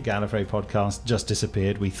the Gallifrey podcast, just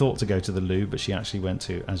disappeared. We thought to go to the loo, but she actually went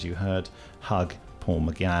to, as you heard, hug Paul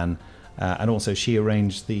McGann. And also she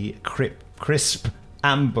arranged the crisp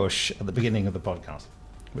ambush at the beginning of the podcast,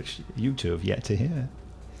 which you two have yet to hear.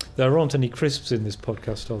 There aren't any crisps in this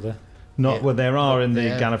podcast, are there? Well, there are in the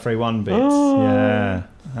Gallifrey 1 bits. Oh. Yeah,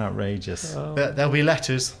 outrageous. Oh. But there'll be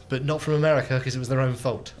letters, but not from America because it was their own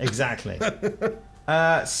fault. Exactly.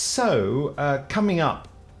 So, coming up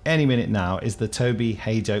any minute now is the Toby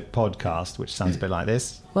Haigh-Ellery podcast, which sounds a bit like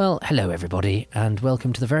this. Well, hello everybody, and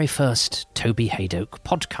welcome to the very first Toby Haigh-Ellery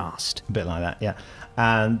podcast. A bit like that, yeah.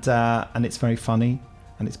 And it's very funny,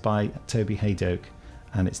 and it's by Toby Haigh-Ellery,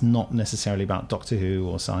 and it's not necessarily about Doctor Who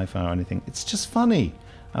or sci-fi or anything. It's just funny.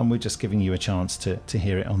 And we're just giving you a chance to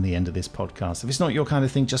hear it on the end of this podcast. If it's not your kind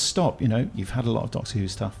of thing, just stop. You know, you've had a lot of Doctor Who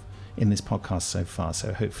stuff in this podcast so far,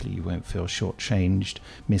 so hopefully you won't feel shortchanged,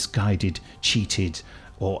 misguided, cheated,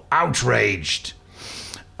 or outraged.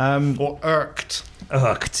 Or irked.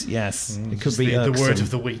 Irked, yes. It could be the word of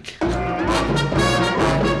the week.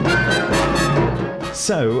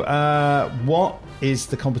 So, what is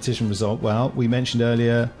the competition result? Well, we mentioned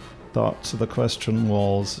earlier that the question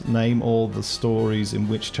was, name all the stories in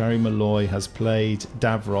which Terry Malloy has played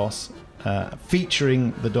Davros,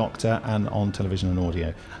 featuring the Doctor and on television and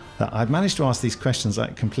audio. I've managed to ask these questions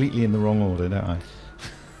like completely in the wrong order, don't I?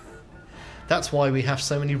 That's why we have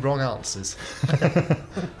so many wrong answers.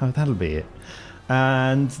 Oh, that'll be it.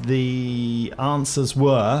 And the answers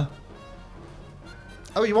were...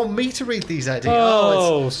 Oh, you want me to read these out?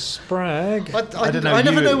 Oh, Spragg. I don't know. I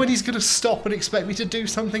never know when he's going to stop and expect me to do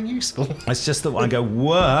something useful. It's just that I go,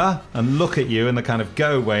 were, and look at you in the kind of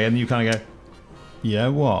go way, and you kind of go, yeah,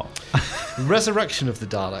 what? Resurrection of the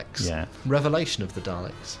Daleks. Yeah. Revelation of the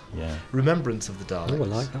Daleks. Yeah. Remembrance of the Daleks. Oh, I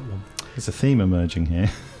like that one. There's a theme emerging here.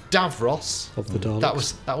 Davros of the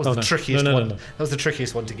Daleks. That was the trickiest one. That was the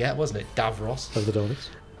trickiest one to get, wasn't it? Davros of the Daleks.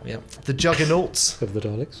 Yeah. The Juggernauts of the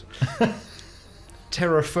Daleks.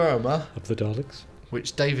 Terra Firma of the Daleks,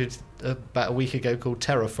 which David about a week ago called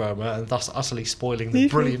Terra Firma, and thus utterly spoiling the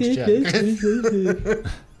brilliant joke.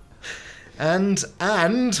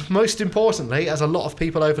 and most importantly, as a lot of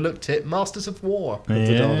people overlooked it, Masters of War of the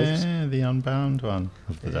Daleks. Yeah, the Unbound one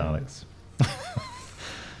of the Daleks.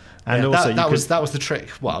 And also that was the trick.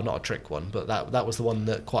 Well, not a trick one, but that was the one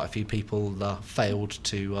that quite a few people failed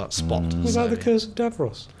to spot. What about the Curse of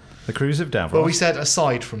Davros? The Cruise of Davros. Well, we said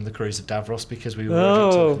aside from the Cruise of Davros because we were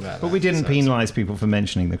already talking about that. But we didn't penalise people for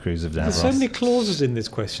mentioning the Cruise of Davros. There's so many clauses in this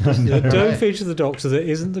question. Isn't there? Don't feature the Doctor that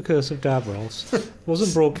isn't the Curse of Davros.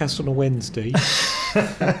 Wasn't broadcast on a Wednesday.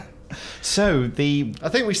 So I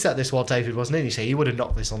think we set this while David wasn't in. You see, he would have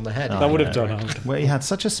knocked this on the head. That would have done. Well, he had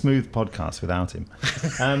such a smooth podcast without him.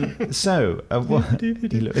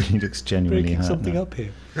 He looks genuinely Breaking hurt something now. up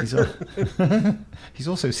here. He's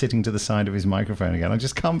also sitting to the side of his microphone again. I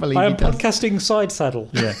just can't believe I am he does. podcasting side saddle.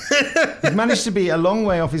 Yeah. He's managed to be a long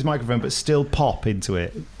way off his microphone but still pop into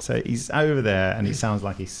it. So he's over there and he sounds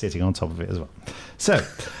like he's sitting on top of it as well. So,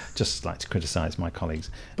 just like to criticise my colleagues.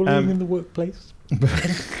 Bullying in the workplace.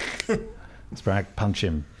 Spragg, punch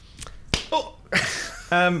him.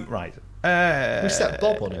 Right. We set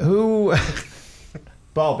Bob on him. Who?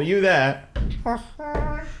 Bob, are you there?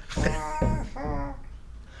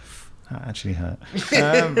 That actually hurt.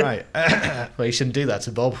 Right. Well, you shouldn't do that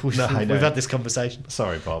to Bob. We've had this conversation.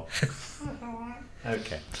 Sorry, Bob.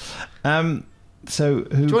 Okay. So who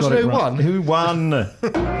Do you want got to it know right? Who won?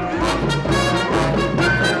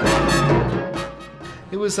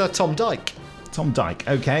 It was Tom Dyke. Tom Dyke.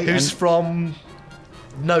 Okay. Who's from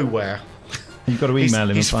nowhere. You've got to email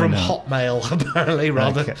him. He's and from find out. Hotmail, apparently,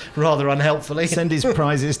 rather unhelpfully. Send his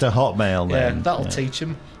prizes to Hotmail then. Yeah, that'll teach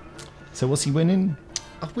him. So what's he winning?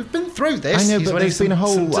 We've been through this. I know, He's but winning there's been a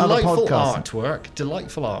whole some other delightful podcast.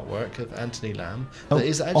 Delightful artwork of Anthony Lamb Oh, that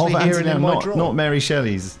is actually of here Anthony in my Lamb, drawer. not Mary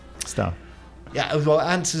Shelley's stuff. Yeah, well,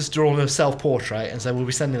 Ant's drawn a self-portrait, and so we'll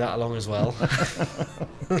be sending that along as well.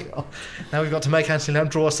 Now we've got to make Anthony Lamb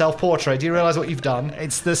draw a self-portrait. Do you realise what you've done?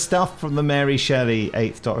 It's the stuff from the Mary Shelley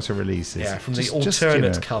 8th Doctor releases. Yeah, from the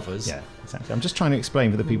alternate covers. Yeah, exactly. I'm just trying to explain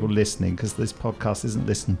for the people listening, because this podcast isn't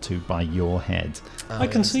listened to by your head. I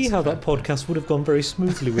can see how that podcast would have gone very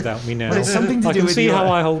smoothly without me now. Well, it's something to I do can with see your- how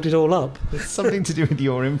I hold it all up. It's something to do with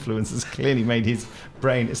your influence has clearly made his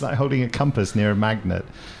brain. It's like holding a compass near a magnet.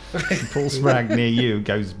 Paul Spragg near you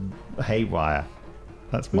goes haywire.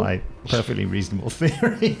 That's my perfectly reasonable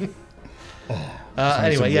theory.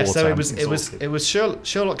 Anyway, yes. So it was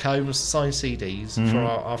Sherlock Holmes signed CDs for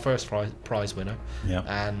our first prize winner,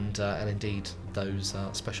 and indeed those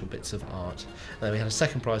special bits of art. And then we had a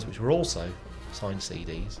second prize, which were also signed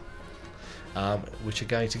CDs, which are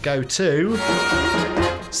going to go to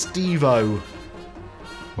Steve-O.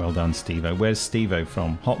 Well done, Steve-O. Where's Steve-O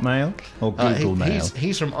from? Hotmail or Google Mail?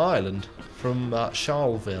 He's from Ireland, from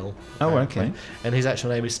Charleville. Oh, apparently. okay. And his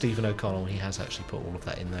actual name is Stephen O'Connell. He has actually put all of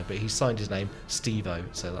that in there, but he signed his name Steve-O,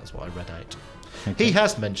 so that's what I read out. Okay. He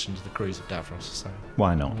has mentioned the Cruise of Davros, so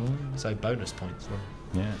Why not? So bonus points. Well.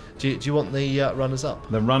 Yeah. Do you want the runners-up?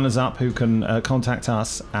 The runners-up who can contact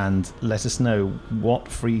us and let us know what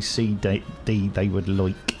free CD they would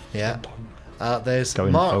like. Yeah. There's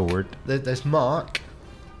Going Mark. forward. There's Mark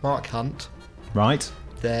Hunt. Right.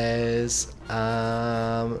 There's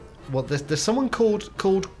there's someone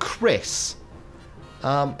called Chris,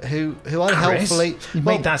 who unhelpfully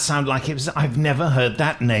made that sound like it was. I've never heard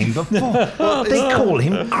that name before. They call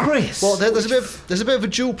him Chris. Well, there's a bit of a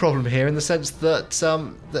dual problem here in the sense that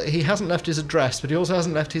that he hasn't left his address, but he also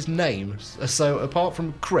hasn't left his name. So apart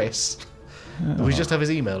from Chris, we just have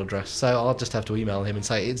his email address. So I'll just have to email him and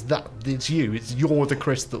say you're the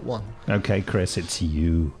Chris that won. Okay, Chris, it's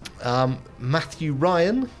you. Matthew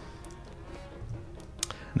Ryan.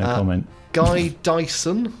 No comment. Guy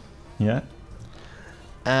Dyson. Yeah.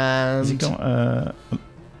 And has he got a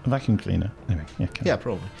vacuum cleaner? Anyway, yeah,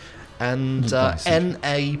 probably. And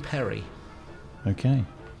N.A. Perry. Okay,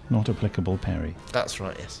 not applicable, Perry. That's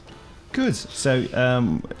right. Yes. Good. So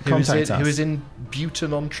contact us. Who is in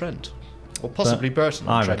Buton-on-Trent, or possibly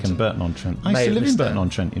Burton-on-Trent. I reckon Burton-on-Trent. I used to live in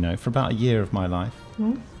Burton-on-Trent, for about a year of my life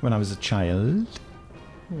when I was a child.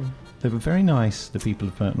 They were very nice, the people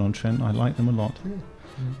of Burton-on-Trent. I liked them a lot.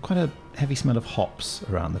 Quite a heavy smell of hops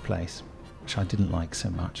around the place, which I didn't like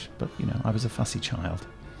so much. But, I was a fussy child.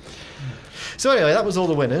 So anyway, that was all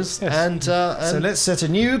the winners. Yes. And so let's set a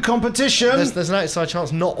new competition. There's an outside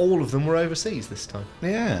chance not all of them were overseas this time.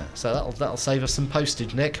 Yeah. So that'll save us some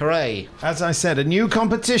postage, Nick. Hooray. As I said, a new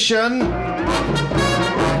competition.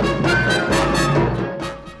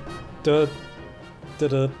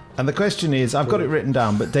 And the question is, I've got it written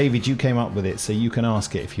down, but David, you came up with it, so you can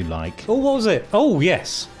ask it if you like. Oh, what was it? Oh,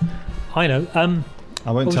 yes. I know.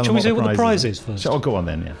 I won't tell them shall we say what the prize is is first? Oh, go on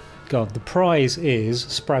then, yeah. God, the prize is...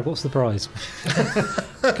 Spragg, what's the prize?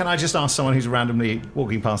 Can I just ask someone who's randomly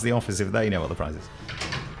walking past the office if they know what the prize is?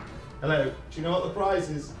 Hello, do you know what the prize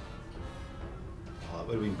is? Oh, that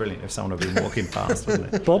would have been brilliant if someone had been walking past,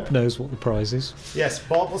 wouldn't it? Bob knows what the prize is. Yes,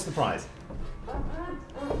 Bob, what's the prize?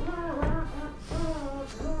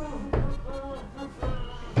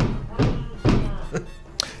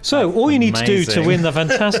 So all you need to do to win the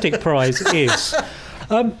fantastic prize is...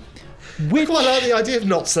 I quite like the idea of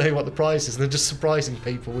not saying what the prize is and then just surprising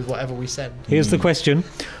people with whatever we send. Here's the question.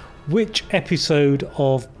 Which episode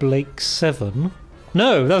of Blake 7...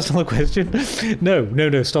 No, that's not the question.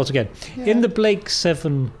 No, start again. Yeah. In the Blake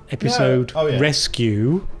 7 episode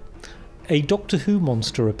Rescue, a Doctor Who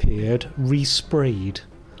monster appeared, resprayed.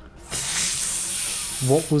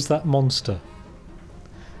 What was that monster?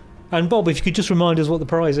 And Bob, if you could just remind us what the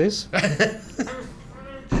prize is.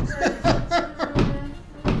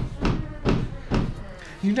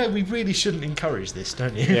 You know, we really shouldn't encourage this,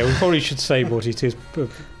 don't you? Yeah, we probably should say what it is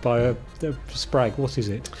by Spragg. What is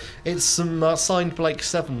it? It's some signed Blake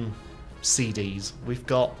 7 CDs. We've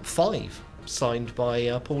got 5 signed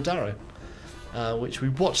by Paul Darrow, which we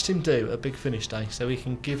watched him do at Big Finish Day, so we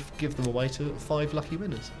can give them away to 5 lucky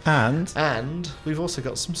winners. And we've also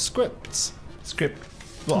got some scripts.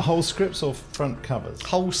 What, whole scripts or front covers?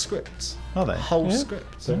 Whole scripts. Are they? Whole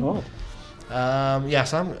scripts.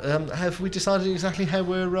 Yes. Have we decided exactly how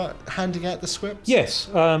we're handing out the scripts? Yes.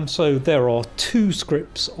 So there are 2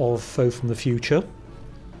 scripts of Foe from the Future,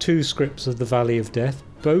 2 scripts of The Valley of Death.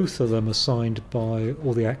 Both of them are signed by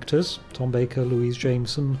all the actors: Tom Baker, Louise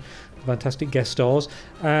Jameson, fantastic guest stars,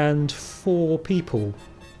 and 4 people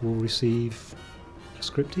will receive a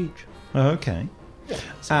script each. Okay. Yeah,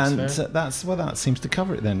 and that seems to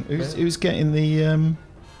cover it then. Who's getting the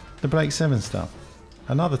Blake 7 stuff?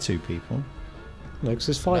 Another 2 people. No, because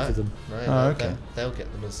there's 5 of them. Okay. They'll get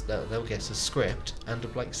them they'll get a script and a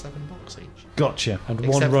Blake 7 box each. Gotcha. And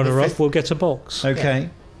one runner-up will get a box. Okay. Yeah.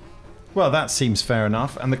 Well, that seems fair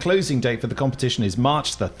enough. And the closing date for the competition is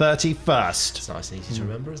March the 31st. It's nice and easy to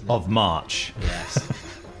remember, isn't it? Of March. Yes.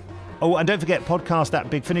 Oh, and don't forget,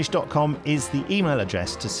 podcast@bigfinish.com is the email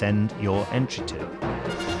address to send your entry to.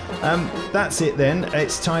 That's it then.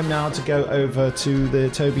 It's time now to go over to the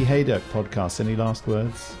Toby Haigh-Doak podcast. Any last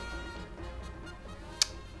words?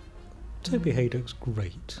 Toby Haigh-Doak's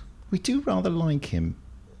great. We do rather like him.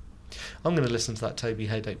 I'm going to listen to that Toby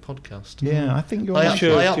Haigh-Doak podcast. Yeah, I think I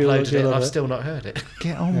uploaded it and I've still not heard it.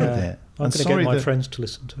 Get on with it. I'm going to get my friends to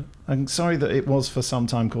listen to it. I'm sorry that it was for some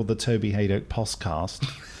time called the Toby Haigh-Doak Podcast.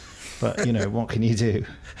 But, you know, what can you do?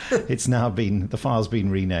 It's now the file's been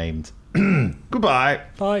renamed. Goodbye.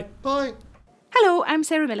 Bye. Bye. Hello, I'm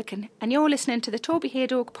Sarah Milliken, and you're listening to the Toby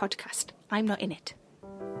Haigh-Doak podcast. I'm not in it.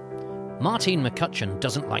 Martine McCutcheon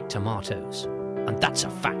doesn't like tomatoes, and that's a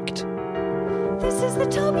fact. This is the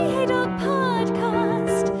Toby Haigh-Doak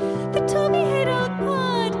podcast. The Toby Haigh-Doak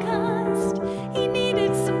podcast. He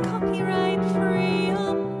needed some copyright-free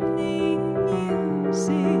opening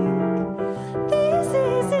music. This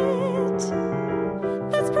is it.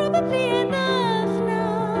 That's probably enough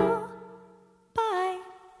now. Bye.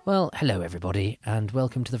 Well, hello everybody, and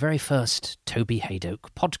welcome to the very first Toby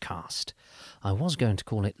Haigh-Doak podcast. I was going to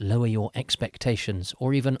call it Lower Your Expectations,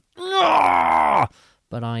 or even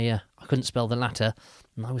but I couldn't spell the latter,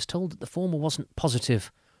 and I was told that the former wasn't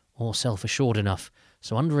positive or self-assured enough.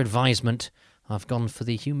 So under advisement, I've gone for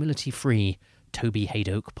the humility-free Toby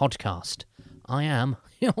Haigh-Doak podcast. I am,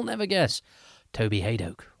 you'll never guess, Toby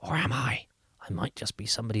Haigh-Doak, or am I? I might just be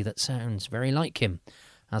somebody that sounds very like him.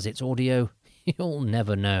 As it's audio, you'll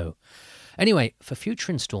never know. Anyway, for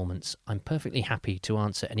future instalments, I'm perfectly happy to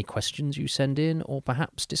answer any questions you send in, or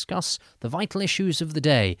perhaps discuss the vital issues of the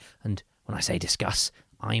day. And when I say discuss,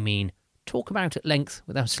 I mean talk about at length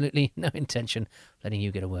with absolutely no intention of letting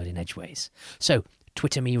you get a word in edgeways. So,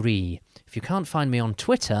 Twitter me re. If you can't find me on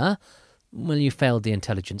Twitter, well, you failed the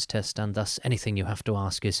intelligence test, and thus anything you have to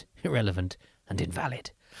ask is irrelevant and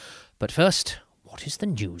invalid. But first, what is the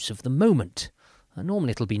news of the moment?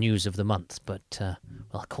 Normally it'll be news of the month, but well,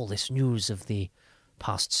 I'll call this news of the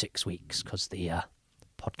past 6 weeks, because the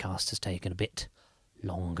podcast has taken a bit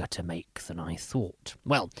longer to make than I thought.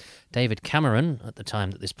 Well, David Cameron, at the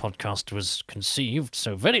time that this podcast was conceived,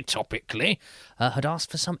 so very topically, had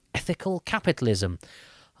asked for some ethical capitalism.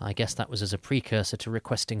 I guess that was as a precursor to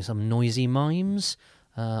requesting some noisy mimes,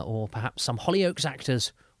 or perhaps some Hollyoaks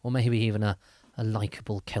actors, or maybe even a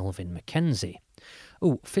likeable Kelvin Mackenzie.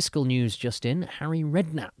 Oh, fiscal news just in. Harry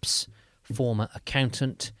Redknapp's former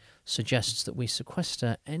accountant suggests that we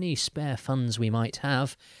sequester any spare funds we might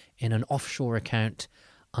have in an offshore account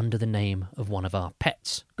under the name of one of our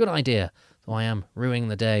pets. Good idea, though I am ruining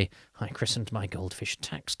the day I christened my goldfish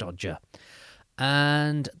tax dodger.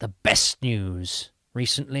 And the best news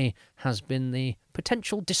recently has been the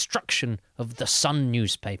potential destruction of the Sun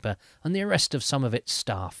newspaper and the arrest of some of its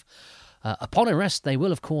staff. Upon arrest, they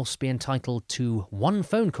will, of course, be entitled to one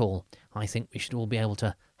phone call. I think we should all be able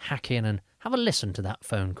to hack in and Have a listen to that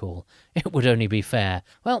phone call. It would only be fair.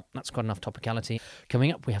 Well, that's got enough topicality.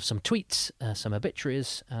 Coming up, we have some tweets, some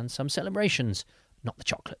obituaries, and some celebrations. Not the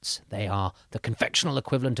chocolates. They are the confectional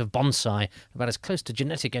equivalent of bonsai, about as close to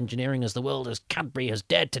genetic engineering as the world as Cadbury has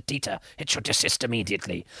dared to teeter. It should desist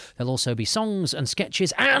immediately. There'll also be songs and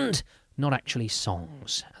sketches, and not actually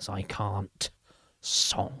songs, as I can't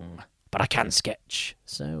song. But I can sketch.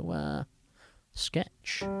 So,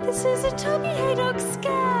 sketch. This is a Toby Haydog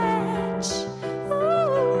sketch.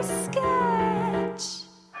 Ooh, sketch.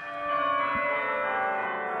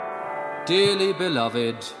 Dearly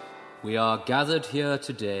beloved, we are gathered here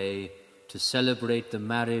today to celebrate the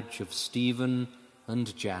marriage of Stephen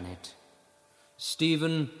and Janet.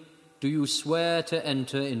 Stephen, do you swear to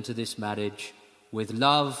enter into this marriage with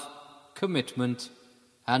love, commitment,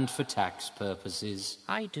 and for tax purposes?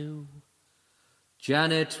 I do.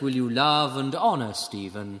 Janet, will you love and honour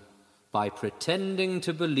Stephen by pretending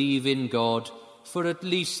to believe in God for at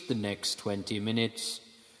least the next 20 minutes,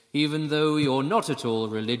 even though you're not at all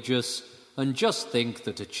religious and just think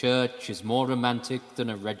that a church is more romantic than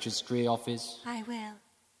a registry office? I will.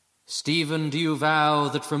 Stephen, do you vow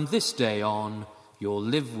that from this day on you'll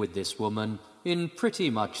live with this woman in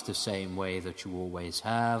pretty much the same way that you always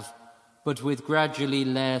have, but with gradually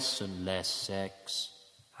less and less sex?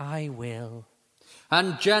 I will.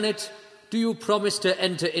 And Janet, do you promise to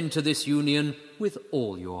enter into this union with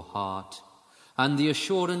all your heart, and the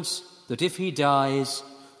assurance that if he dies,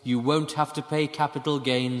 you won't have to pay capital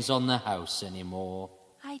gains on the house anymore?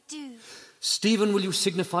 I do. Stephen, will you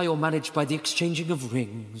signify your marriage by the exchanging of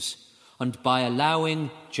rings, and by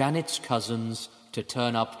allowing Janet's cousins to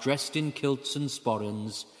turn up dressed in kilts and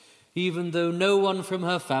sporrans, even though no one from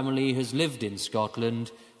her family has lived in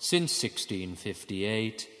Scotland since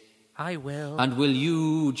 1658? I will. And will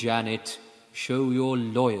you, Janet, show your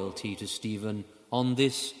loyalty to Stephen on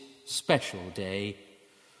this special day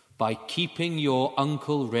by keeping your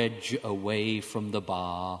Uncle Reg away from the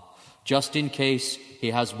bar, just in case he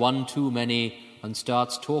has one too many and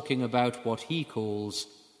starts talking about what he calls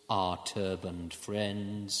our turbaned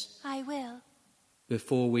friends? I will.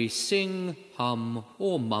 Before we sing, hum,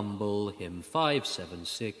 or mumble hymn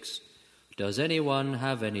 576, does anyone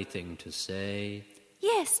have anything to say?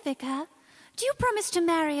 Yes, Vicar. Do you promise to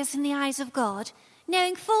marry us in the eyes of God,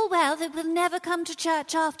 knowing full well that we'll never come to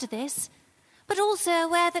church after this, but also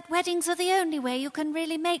aware that weddings are the only way you can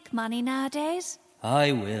really make money nowadays?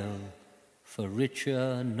 I will, for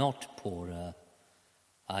richer, not poorer.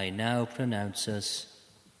 I now pronounce us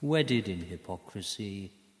wedded in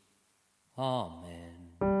hypocrisy. Amen.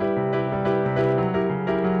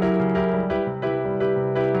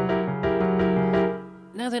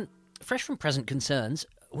 Now then, fresh from present concerns,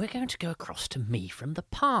 we're going to go across to me from the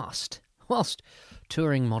past. Whilst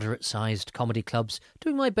touring moderate-sized comedy clubs,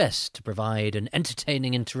 doing my best to provide an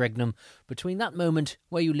entertaining interregnum between that moment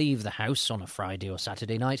where you leave the house on a Friday or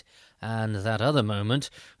Saturday night and that other moment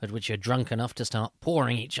at which you're drunk enough to start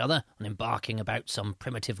pouring each other and embarking about some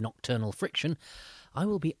primitive nocturnal friction, I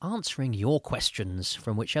will be answering your questions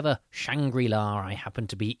from whichever Shangri-La I happen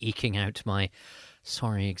to be eking out my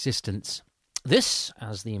sorry existence. This,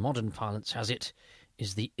 as the modern parlance has it,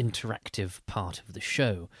 is the interactive part of the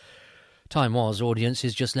show. Time was,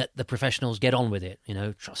 audiences just let the professionals get on with it,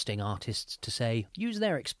 trusting artists to say, use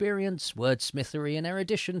their experience, wordsmithery and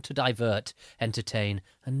erudition to divert, entertain,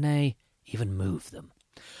 and nay, even move them.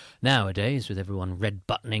 Nowadays, with everyone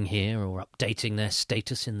red-buttoning here or updating their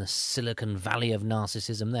status in the Silicon Valley of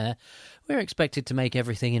narcissism there, we're expected to make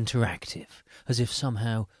everything interactive, as if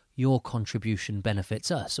somehow your contribution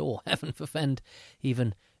benefits us, or, heaven forfend,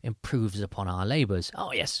 even improves upon our labours.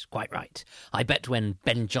 Oh yes, quite right. I bet when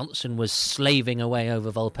Ben Jonson was slaving away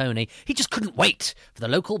over Volpone, he just couldn't wait for the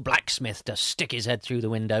local blacksmith to stick his head through the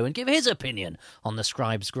window and give his opinion on the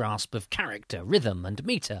scribe's grasp of character, rhythm and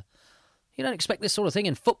metre. You don't expect this sort of thing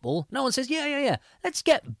in football. No one says, yeah, let's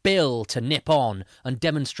get Bill to nip on and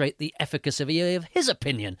demonstrate the efficacy of his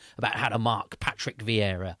opinion about how to mark Patrick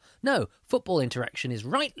Vieira. No, football interaction is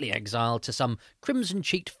rightly exiled to some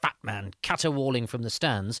crimson-cheeked fat man caterwauling from the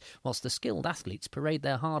stands whilst the skilled athletes parade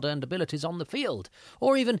their hard-earned abilities on the field,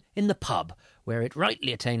 or even in the pub, where it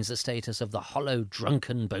rightly attains the status of the hollow,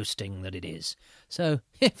 drunken boasting that it is. So,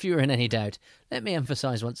 if you're in any doubt, let me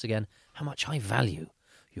emphasise once again how much I value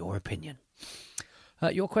your opinion.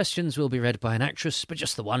 Your questions will be read by an actress, but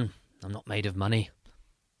just the one. I'm not made of money,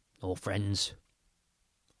 or friends,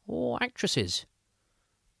 or actresses,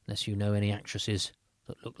 unless you know any actresses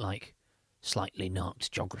that look like slightly narked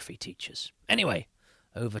geography teachers. Anyway,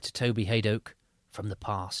 over to Toby Haydog from the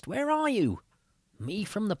past. Where are you? Me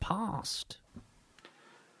from the past.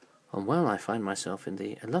 And well, I find myself in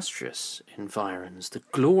the illustrious environs, the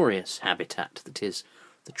glorious habitat that is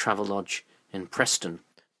the Travelodge in Preston.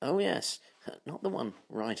 Oh yes, not the one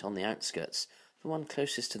right on the outskirts, the one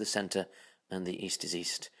closest to the centre and the East is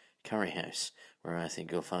East Curry House, where I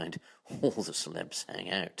think you'll find all the celebs hang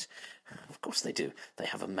out. Of course they do. They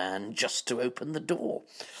have a man just to open the door.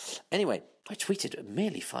 Anyway, I tweeted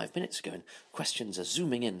merely 5 minutes ago, and questions are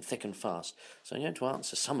zooming in thick and fast, so I'm going to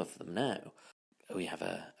answer some of them now. We have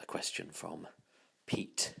a question from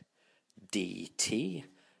Pete DT.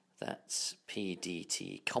 That's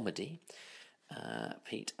PDT Comedy.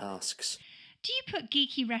 Pete asks, do you put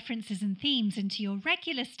geeky references and themes into your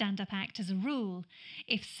regular stand-up act as a rule?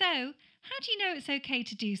 If so, how do you know it's okay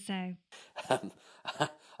to do so?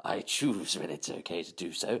 I choose when it's okay to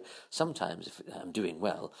do so. Sometimes, if I'm doing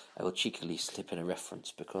well, I will cheekily slip in a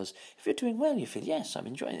reference, because if you're doing well, you feel, yes, I'm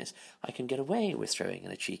enjoying this. I can get away with throwing in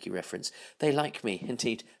a cheeky reference. They like me.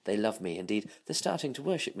 Indeed, they love me. Indeed, they're starting to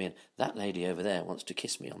worship me, and that lady over there wants to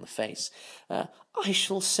kiss me on the face. I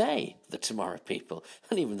shall say that tomorrow people,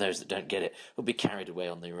 and even those that don't get it, will be carried away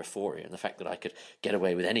on the euphoria and the fact that I could get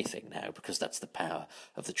away with anything now, because that's the power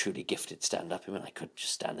of the truly gifted stand-up. I mean, I could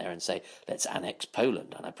just stand there and say, let's annex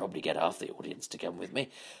Poland, and I'd probably get half the audience to come with me.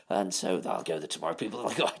 And so I'll go the tomorrow people.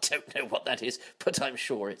 I'll go, I don't know what that is, but I'm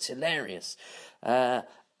sure it's hilarious. And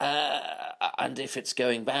if it's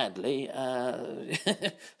going badly,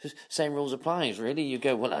 same rules applies, really. You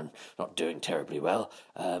go, well, I'm not doing terribly well.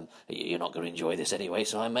 You're not going to enjoy this anyway,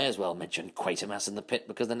 so I may as well mention Quatermass in the pit,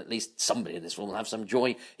 because then at least somebody in this room will have some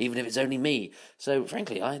joy, even if it's only me. So,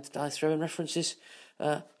 frankly, I throw in references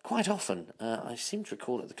quite often. I seem to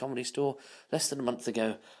recall at the Comedy Store less than a month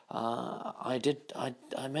ago, I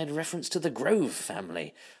made a reference to the Grove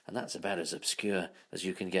family, and that's about as obscure as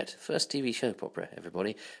you can get. First TV soap opera,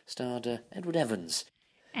 everybody, starred Edward Evans.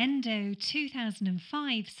 Endo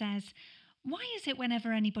 2005 says, why is it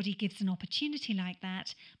whenever anybody gives an opportunity like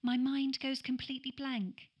that, my mind goes completely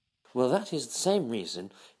blank? Well, that is the same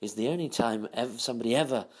reason is the only time somebody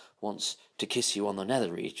ever wants to kiss you on the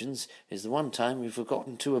nether regions is the one time we've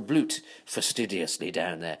forgotten to ablute fastidiously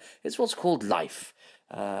down there. It's what's called life.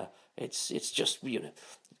 It's just,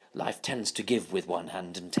 life tends to give with one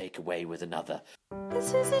hand and take away with another.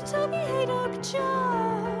 This is a Toby Haydock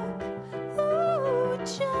joke. Ooh,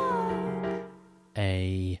 joke.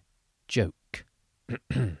 A joke.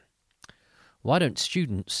 Why don't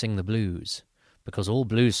students sing the blues? Because all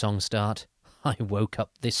blues songs start, I woke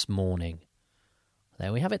up this morning.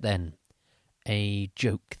 There we have it then. A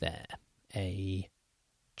joke there. A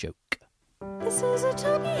joke. This is a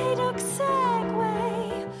Toby Haydock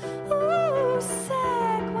segue. Ooh,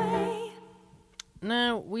 segue.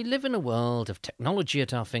 Now, we live in a world of technology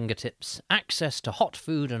at our fingertips, access to hot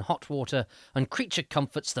food and hot water, and creature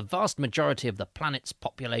comforts the vast majority of the planet's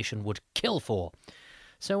population would kill for.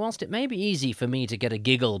 So whilst it may be easy for me to get a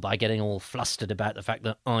giggle by getting all flustered about the fact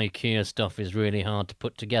that IKEA stuff is really hard to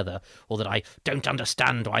put together, or that I don't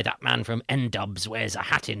understand why that man from N-Dubs wears a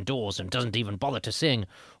hat indoors and doesn't even bother to sing,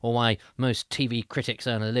 or why most TV critics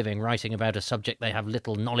earn a living writing about a subject they have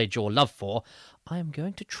little knowledge or love for, I am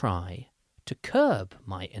going to try to curb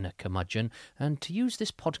my inner curmudgeon and to use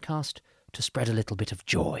this podcast to spread a little bit of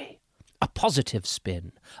joy. A positive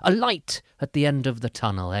spin, a light at the end of the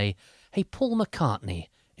tunnel, a Paul McCartney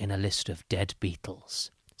in a list of dead Beatles.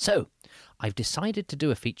 So, I've decided to do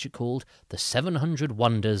a feature called The 700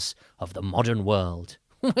 Wonders of the Modern World.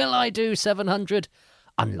 Will I do 700?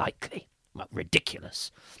 Unlikely. Well,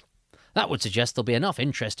 ridiculous. That would suggest there'll be enough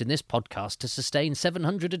interest in this podcast to sustain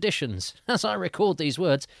 700 editions. As I record these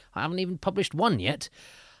words, I haven't even published one yet.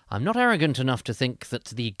 I'm not arrogant enough to think that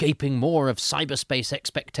the gaping maw of cyberspace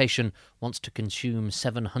expectation wants to consume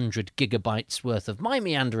 700 gigabytes worth of my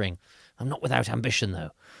meandering. I'm not without ambition,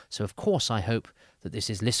 though, so of course I hope that this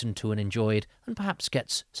is listened to and enjoyed and perhaps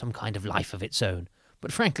gets some kind of life of its own.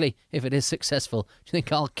 But frankly, if it is successful, do you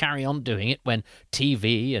think I'll carry on doing it when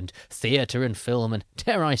TV and theatre and film and,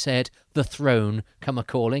 dare I say it, the throne come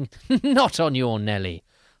a-calling? Not on your Nelly.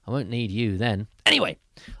 I won't need you then. Anyway,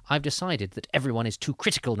 I've decided that everyone is too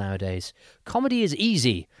critical nowadays. Comedy is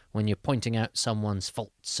easy when you're pointing out someone's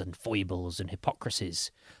faults and foibles and hypocrisies.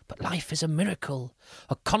 But life is a miracle,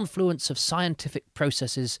 a confluence of scientific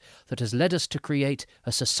processes that has led us to create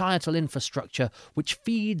a societal infrastructure which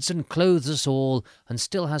feeds and clothes us all and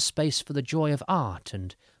still has space for the joy of art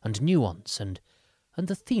and nuance and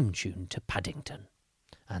the theme tune to Paddington.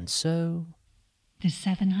 And so... The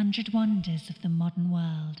 700 Wonders of the Modern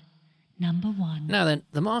World. Number 1. Now then,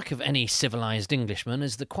 the mark of any civilised Englishman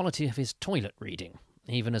is the quality of his toilet reading.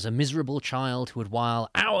 even as a miserable child who would while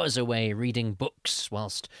hours away reading books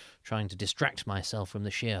whilst trying to distract myself from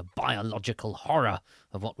the sheer biological horror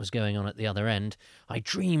of what was going on at the other end, I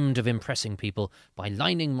dreamed of impressing people by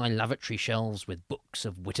lining my lavatory shelves with books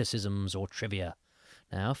of witticisms or trivia.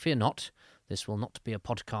 Now, fear not, this will not be a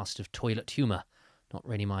podcast of toilet humour. Not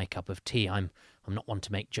really my cup of tea. I'm not one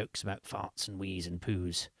to make jokes about farts and wheeze and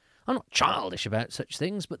poos. I'm not childish about such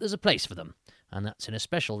things, but there's a place for them, and that's in a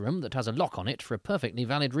special room that has a lock on it for a perfectly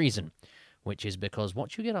valid reason, which is because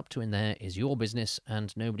what you get up to in there is your business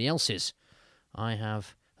and nobody else's. I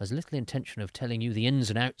have as little intention of telling you the ins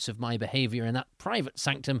and outs of my behaviour in that private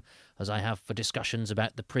sanctum as I have for discussions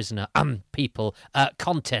about the prisoner,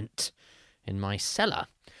 content in my cellar.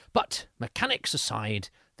 But, mechanics aside,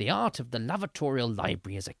 the art of the lavatorial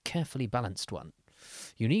library is a carefully balanced one.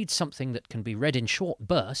 You need something that can be read in short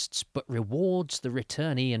bursts, but rewards the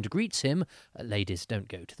returnee and greets him, ladies don't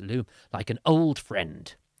go to the loo, like an old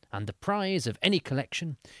friend. And the prize of any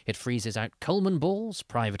collection, it freezes out Coleman balls,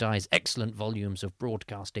 Private Eye's excellent volumes of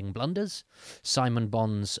broadcasting blunders, Simon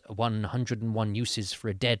Bond's 101 Uses for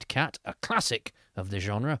a Dead Cat, a classic of the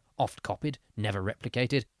genre, oft copied, never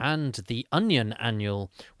replicated, and the Onion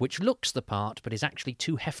Annual, which looks the part but is actually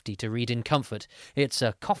too hefty to read in comfort. It's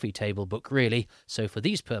a coffee table book, really, so for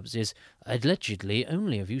these purposes, allegedly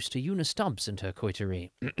only of use to Una Stubbs and her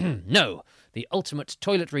coiterie. No, the ultimate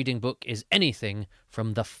toilet reading book is anything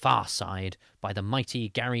from The Far Side by the mighty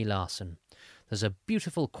Gary Larson. There's a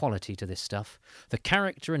beautiful quality to this stuff. The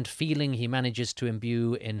character and feeling he manages to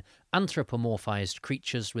imbue in anthropomorphized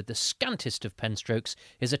creatures with the scantest of penstrokes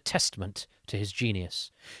is a testament to his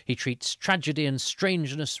genius. He treats tragedy and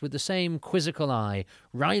strangeness with the same quizzical eye,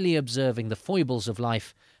 wryly observing the foibles of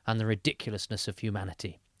life and the ridiculousness of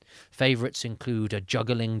humanity. Favourites include a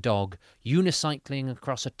juggling dog unicycling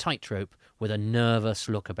across a tightrope with a nervous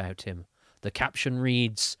look about him. The caption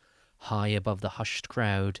reads, "High above the hushed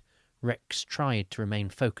crowd, Rex tried to remain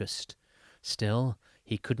focused. Still,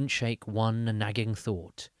 he couldn't shake one nagging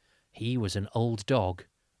thought. He was an old dog,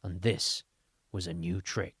 and this was a new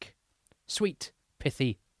trick." Sweet,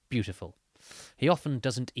 pithy, beautiful. He often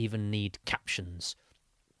doesn't even need captions.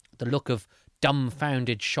 The look of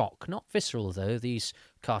dumbfounded shock, not visceral though, these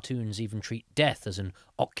cartoons even treat death as an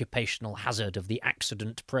occupational hazard of the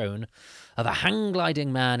accident-prone, of a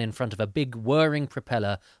hang-gliding man in front of a big whirring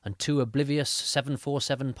propeller and two oblivious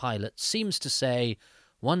 747 pilots seems to say,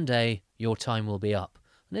 one day your time will be up,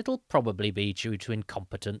 and it'll probably be due to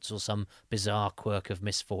incompetence or some bizarre quirk of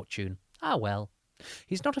misfortune. Ah well.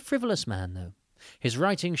 He's not a frivolous man, though. His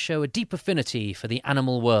writings show a deep affinity for the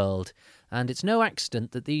animal world, and it's no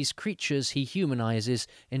accident that these creatures he humanises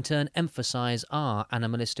in turn emphasise our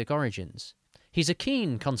animalistic origins. He's a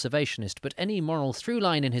keen conservationist, but any moral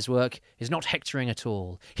through-line in his work is not hectoring at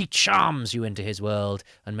all. He charms you into his world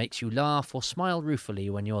and makes you laugh or smile ruefully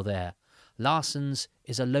when you're there. Larson's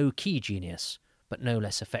is a low-key genius, but no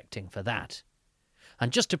less affecting for that.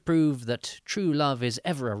 And just to prove that true love is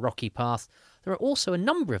ever a rocky path, there are also a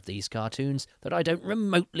number of these cartoons that I don't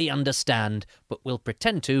remotely understand, but will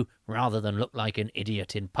pretend to rather than look like an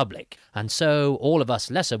idiot in public. And so all of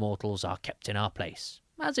us lesser mortals are kept in our place,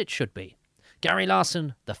 as it should be. Gary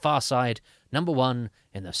Larson, The Far Side, #1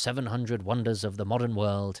 in the 700 Wonders of the Modern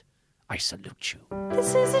World. I salute you.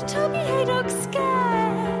 This is a Toby Haydog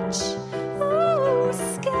sketch. Ooh,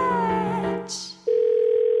 sketch.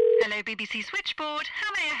 Hello, BBC Switchboard.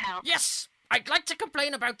 How may I help? Yes! I'd like to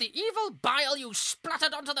complain about the evil bile you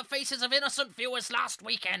splattered onto the faces of innocent viewers last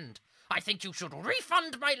weekend. I think you should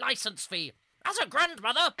refund my licence fee. As a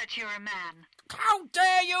grandmother... But you're a man. How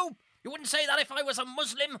dare you! You wouldn't say that if I was a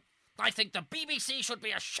Muslim. I think the BBC should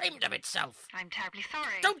be ashamed of itself. I'm terribly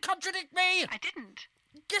sorry. Don't contradict me! I didn't.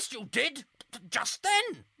 Yes, you did. Just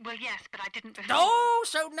then. Well, yes, but I didn't before. Oh,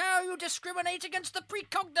 so now you discriminate against the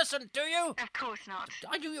precognizant, do you? Of course not.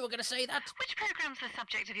 I knew you were going to say that. Which programme's the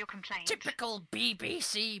subject of your complaint? Typical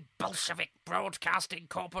BBC Bolshevik Broadcasting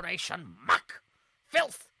Corporation muck.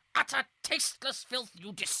 Filth. Utter tasteless filth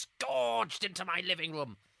you disgorged into my living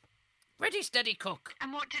room. Ready, Steady, Cook.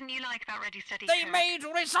 And what didn't you like about Ready, Steady, They Cook? made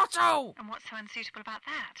risotto. And what's so unsuitable about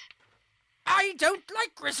that? I don't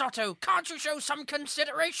like risotto. Can't you show some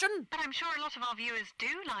consideration? But I'm sure a lot of our viewers do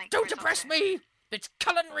like Don't risotto. oppress me. It's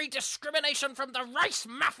culinary discrimination from the rice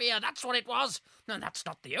mafia, that's what it was. And that's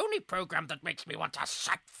not the only programme that makes me want to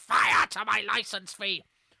set fire to my licence fee.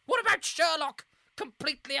 What about Sherlock?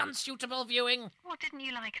 Completely unsuitable viewing. What didn't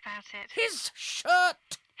you like about it? His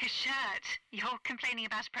shirt. His shirt. You're complaining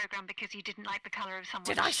about a programme because you didn't like the colour of someone's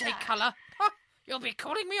shirt. Did I say colour? Huh? You'll be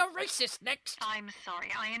calling me a racist next. I'm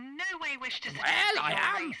sorry, I in no way wish to suggest Well, that I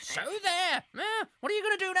you're am. racist. So there. What are you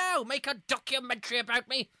going to do now? Make a documentary about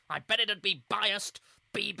me? I bet it'd be biased.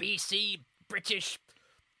 BBC, British,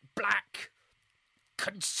 black,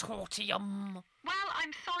 consortium. Well,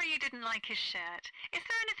 I'm sorry you didn't like his shirt. Is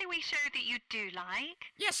there anything we showed that you do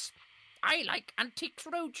like? Yes, I like Antiques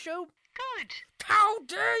Roadshow. Good. How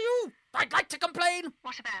dare you? I'd like to complain.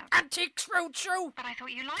 What about? Antiques Roadshow. But I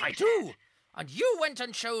thought you liked I it. do. And you went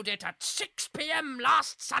and showed it at 6 p.m.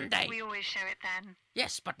 last Sunday. We always show it then.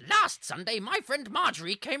 Yes, but last Sunday my friend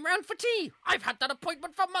Marjorie came round for tea. I've had that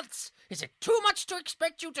appointment for months. Is it too much to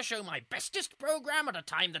expect you to show my bestest programme at a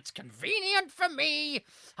time that's convenient for me?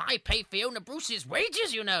 I pay Fiona Bruce's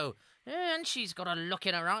wages, you know. And she's got a look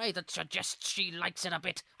in her eye that suggests she likes it a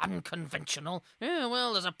bit unconventional.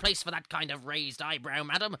 Well, there's a place for that kind of raised eyebrow,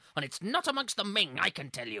 madam, and it's not amongst the Ming, I can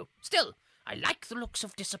tell you. Still, I like the looks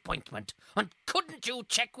of disappointment. And couldn't you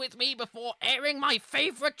check with me before airing my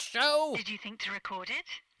favourite show? Did you think to record it?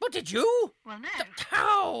 But did you? Well, no.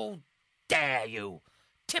 How dare you?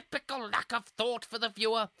 Typical lack of thought for the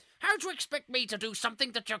viewer. How do you expect me to do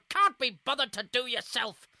something that you can't be bothered to do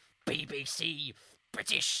yourself? BBC,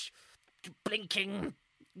 British, blinking,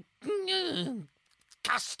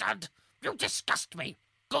 custard. You disgust me.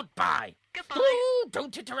 Goodbye. Goodbye. Oh,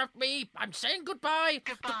 don't interrupt me. I'm saying goodbye.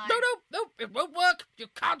 Goodbye. No, it won't work. You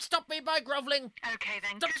can't stop me by grovelling. Okay,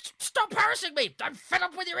 then. Stop harassing me. I'm fed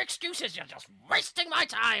up with your excuses. You're just wasting my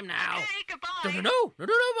time now. Okay, goodbye. No.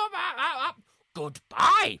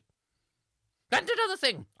 Goodbye. And another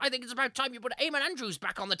thing. I think it's about time you put Eamon Andrews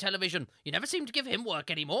back on the television. You never seem to give him work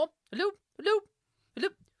anymore. Hello?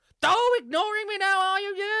 Oh, ignoring me now, are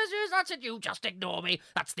you? Yes, that's it. You just ignore me.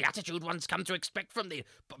 That's the attitude one's come to expect from the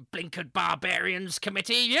Blinkered Barbarians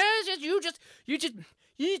Committee. Yes, you just...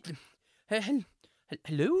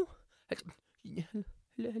 Hello?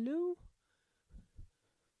 Hello?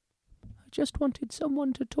 I just wanted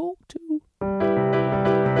someone to talk to.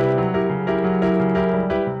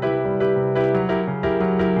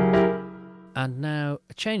 And now,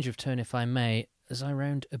 a change of tone, if I may, as I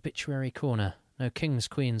round Obituary Corner. No kings,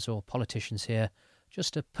 queens or politicians here,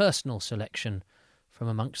 just a personal selection from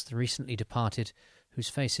amongst the recently departed whose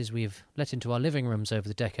faces we've let into our living rooms over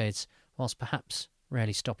the decades, whilst perhaps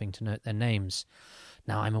rarely stopping to note their names.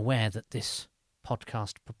 Now, I'm aware that this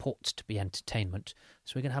podcast purports to be entertainment,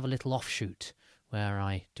 so we're going to have a little offshoot where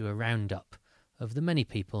I do a roundup of the many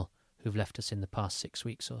people who've left us in the past 6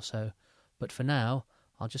 weeks or so. But for now,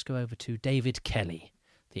 I'll just go over to David Kelly,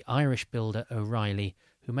 the Irish builder O'Reilly,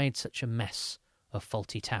 who made such a mess of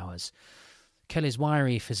Faulty Towers. Kelly's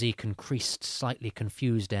wiry physique and creased, slightly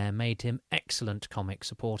confused air made him excellent comic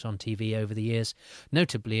support on TV over the years,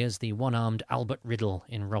 notably as the one-armed Albert Riddle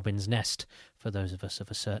in Robin's Nest, for those of us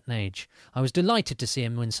of a certain age. I was delighted to see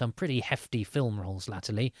him win some pretty hefty film roles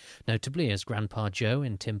latterly, notably as Grandpa Joe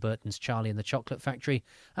in Tim Burton's Charlie and the Chocolate Factory,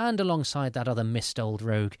 and alongside that other missed old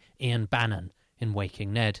rogue Ian Bannon in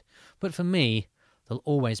Waking Ned. But for me, there'll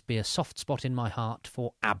always be a soft spot in my heart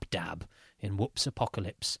for Abdab in Whoops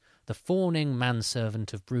Apocalypse, the fawning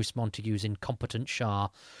manservant of Bruce Montague's incompetent Shah,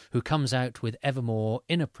 who comes out with ever more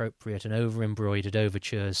inappropriate and over-embroidered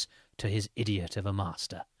overtures to his idiot of a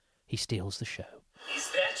master. He steals the show. Is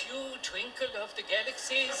that you, Twinkle of the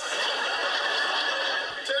Galaxies?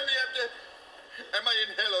 Tell me, Abdab, am I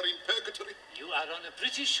in hell or in purgatory? You are on a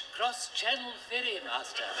British cross-channel ferry,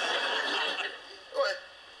 Master. Oh,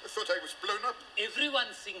 I thought I was blown up. Everyone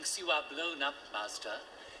thinks you are blown up, Master.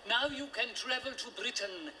 Now you can travel to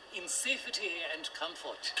Britain in safety and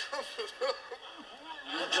comfort.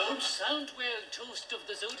 You don't sound well, Toast of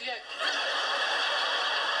the Zodiac.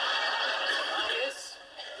 Yes,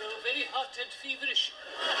 you're very hot and feverish.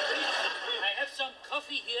 I have some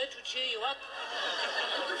coffee here to cheer you up.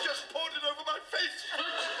 You just poured it over my face.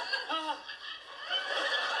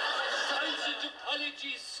 Thousand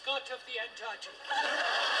apologies, Scott of the Antarctic.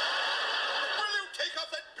 Will you take off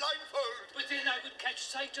that blindfold? But then I would catch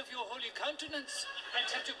sight of your holy countenance and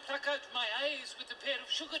have to pluck out my eyes with a pair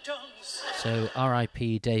of sugar tongs. So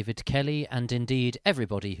R.I.P. David Kelly, and indeed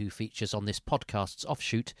everybody who features on this podcast's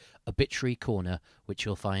offshoot, Obituary Corner, which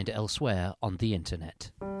you'll find elsewhere on the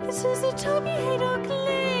internet. This is a Toby Haydock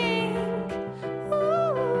link.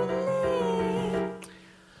 Ooh, link.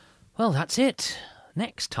 Well, that's it.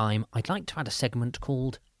 Next time, I'd like to add a segment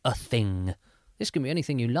called A Thing. This can be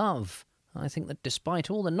anything you love. I think that despite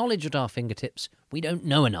all the knowledge at our fingertips, we don't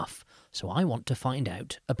know enough. So I want to find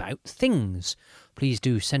out about things. Please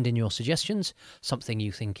do send in your suggestions, something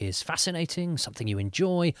you think is fascinating, something you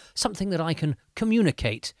enjoy, something that I can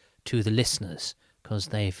communicate to the listeners, because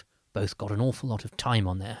they've both got an awful lot of time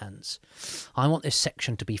on their hands. I want this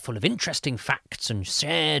section to be full of interesting facts and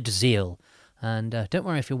shared zeal. And don't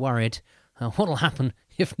worry if you're worried. What'll happen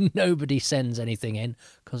if nobody sends anything in?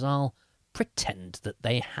 Because I'll pretend that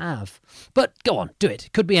they have. But go on, do it.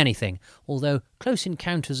 It could be anything. Although close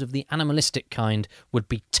encounters of the animalistic kind would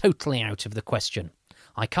be totally out of the question.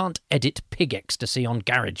 I can't edit pig ecstasy on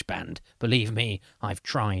GarageBand. Believe me, I've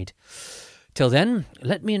tried. Till then,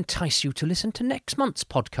 let me entice you to listen to next month's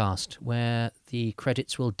podcast, where the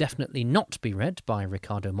credits will definitely not be read by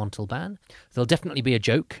Ricardo Montalban. There'll definitely be a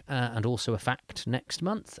joke and also a fact next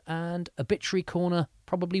month, and Obituary Corner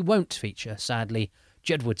probably won't feature, sadly,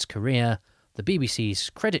 Jedward's career, the BBC's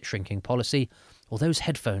credit shrinking policy, or those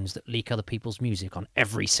headphones that leak other people's music on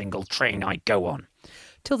every single train I go on.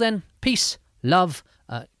 Till then, peace, love,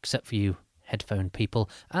 except for you headphone people,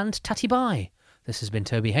 and tatty bye. This has been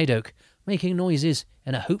Toby Haydock, making noises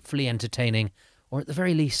in a hopefully entertaining, or at the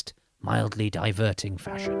very least, mildly diverting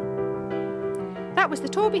fashion. That was the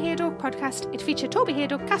Toby Haydock podcast. It featured Toby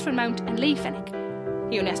Haydock, Catherine Mount and Lee Fennick.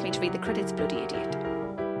 He only asked me to read the credits, bloody idiot.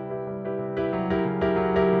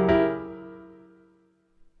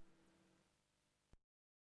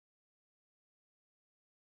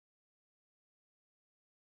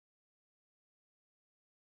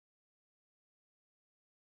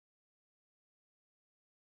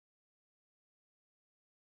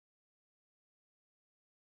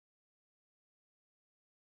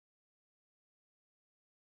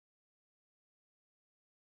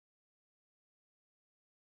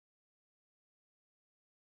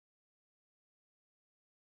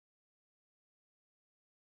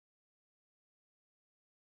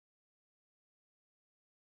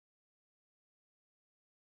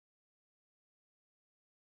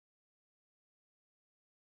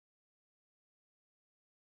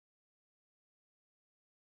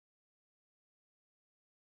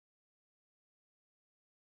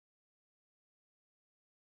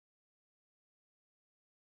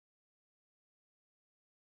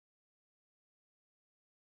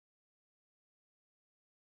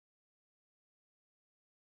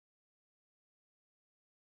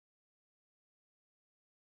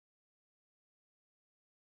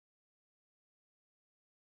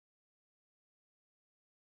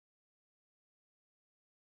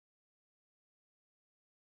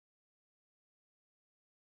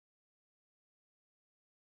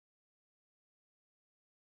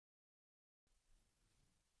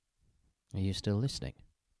 Are you still listening?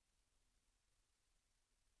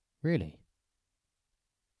 Really?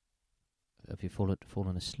 Have you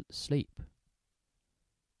fallen asleep?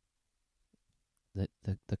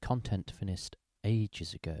 The content finished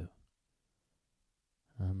ages ago.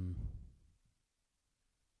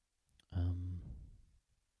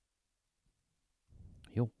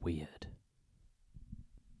 You're weird.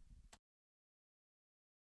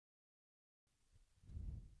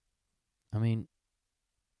 I mean,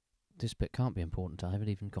 this bit can't be important. I haven't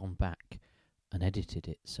even gone back and edited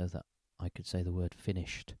it so that I could say the word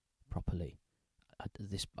finished properly. I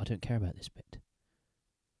don't care about this bit.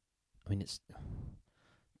 I mean, it's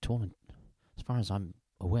torn. As far as I'm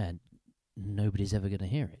aware, nobody's ever going to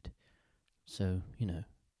hear it. So,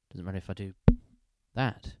 doesn't matter if I do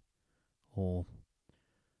that, or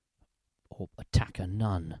attack a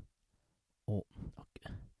nun, or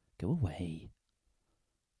go away.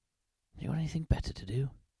 You got anything better to do?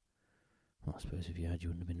 Well, I suppose if you had, you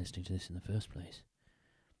wouldn't have been listening to this in the first place.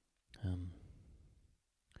 Should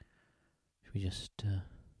we just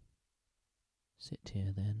sit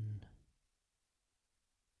here then?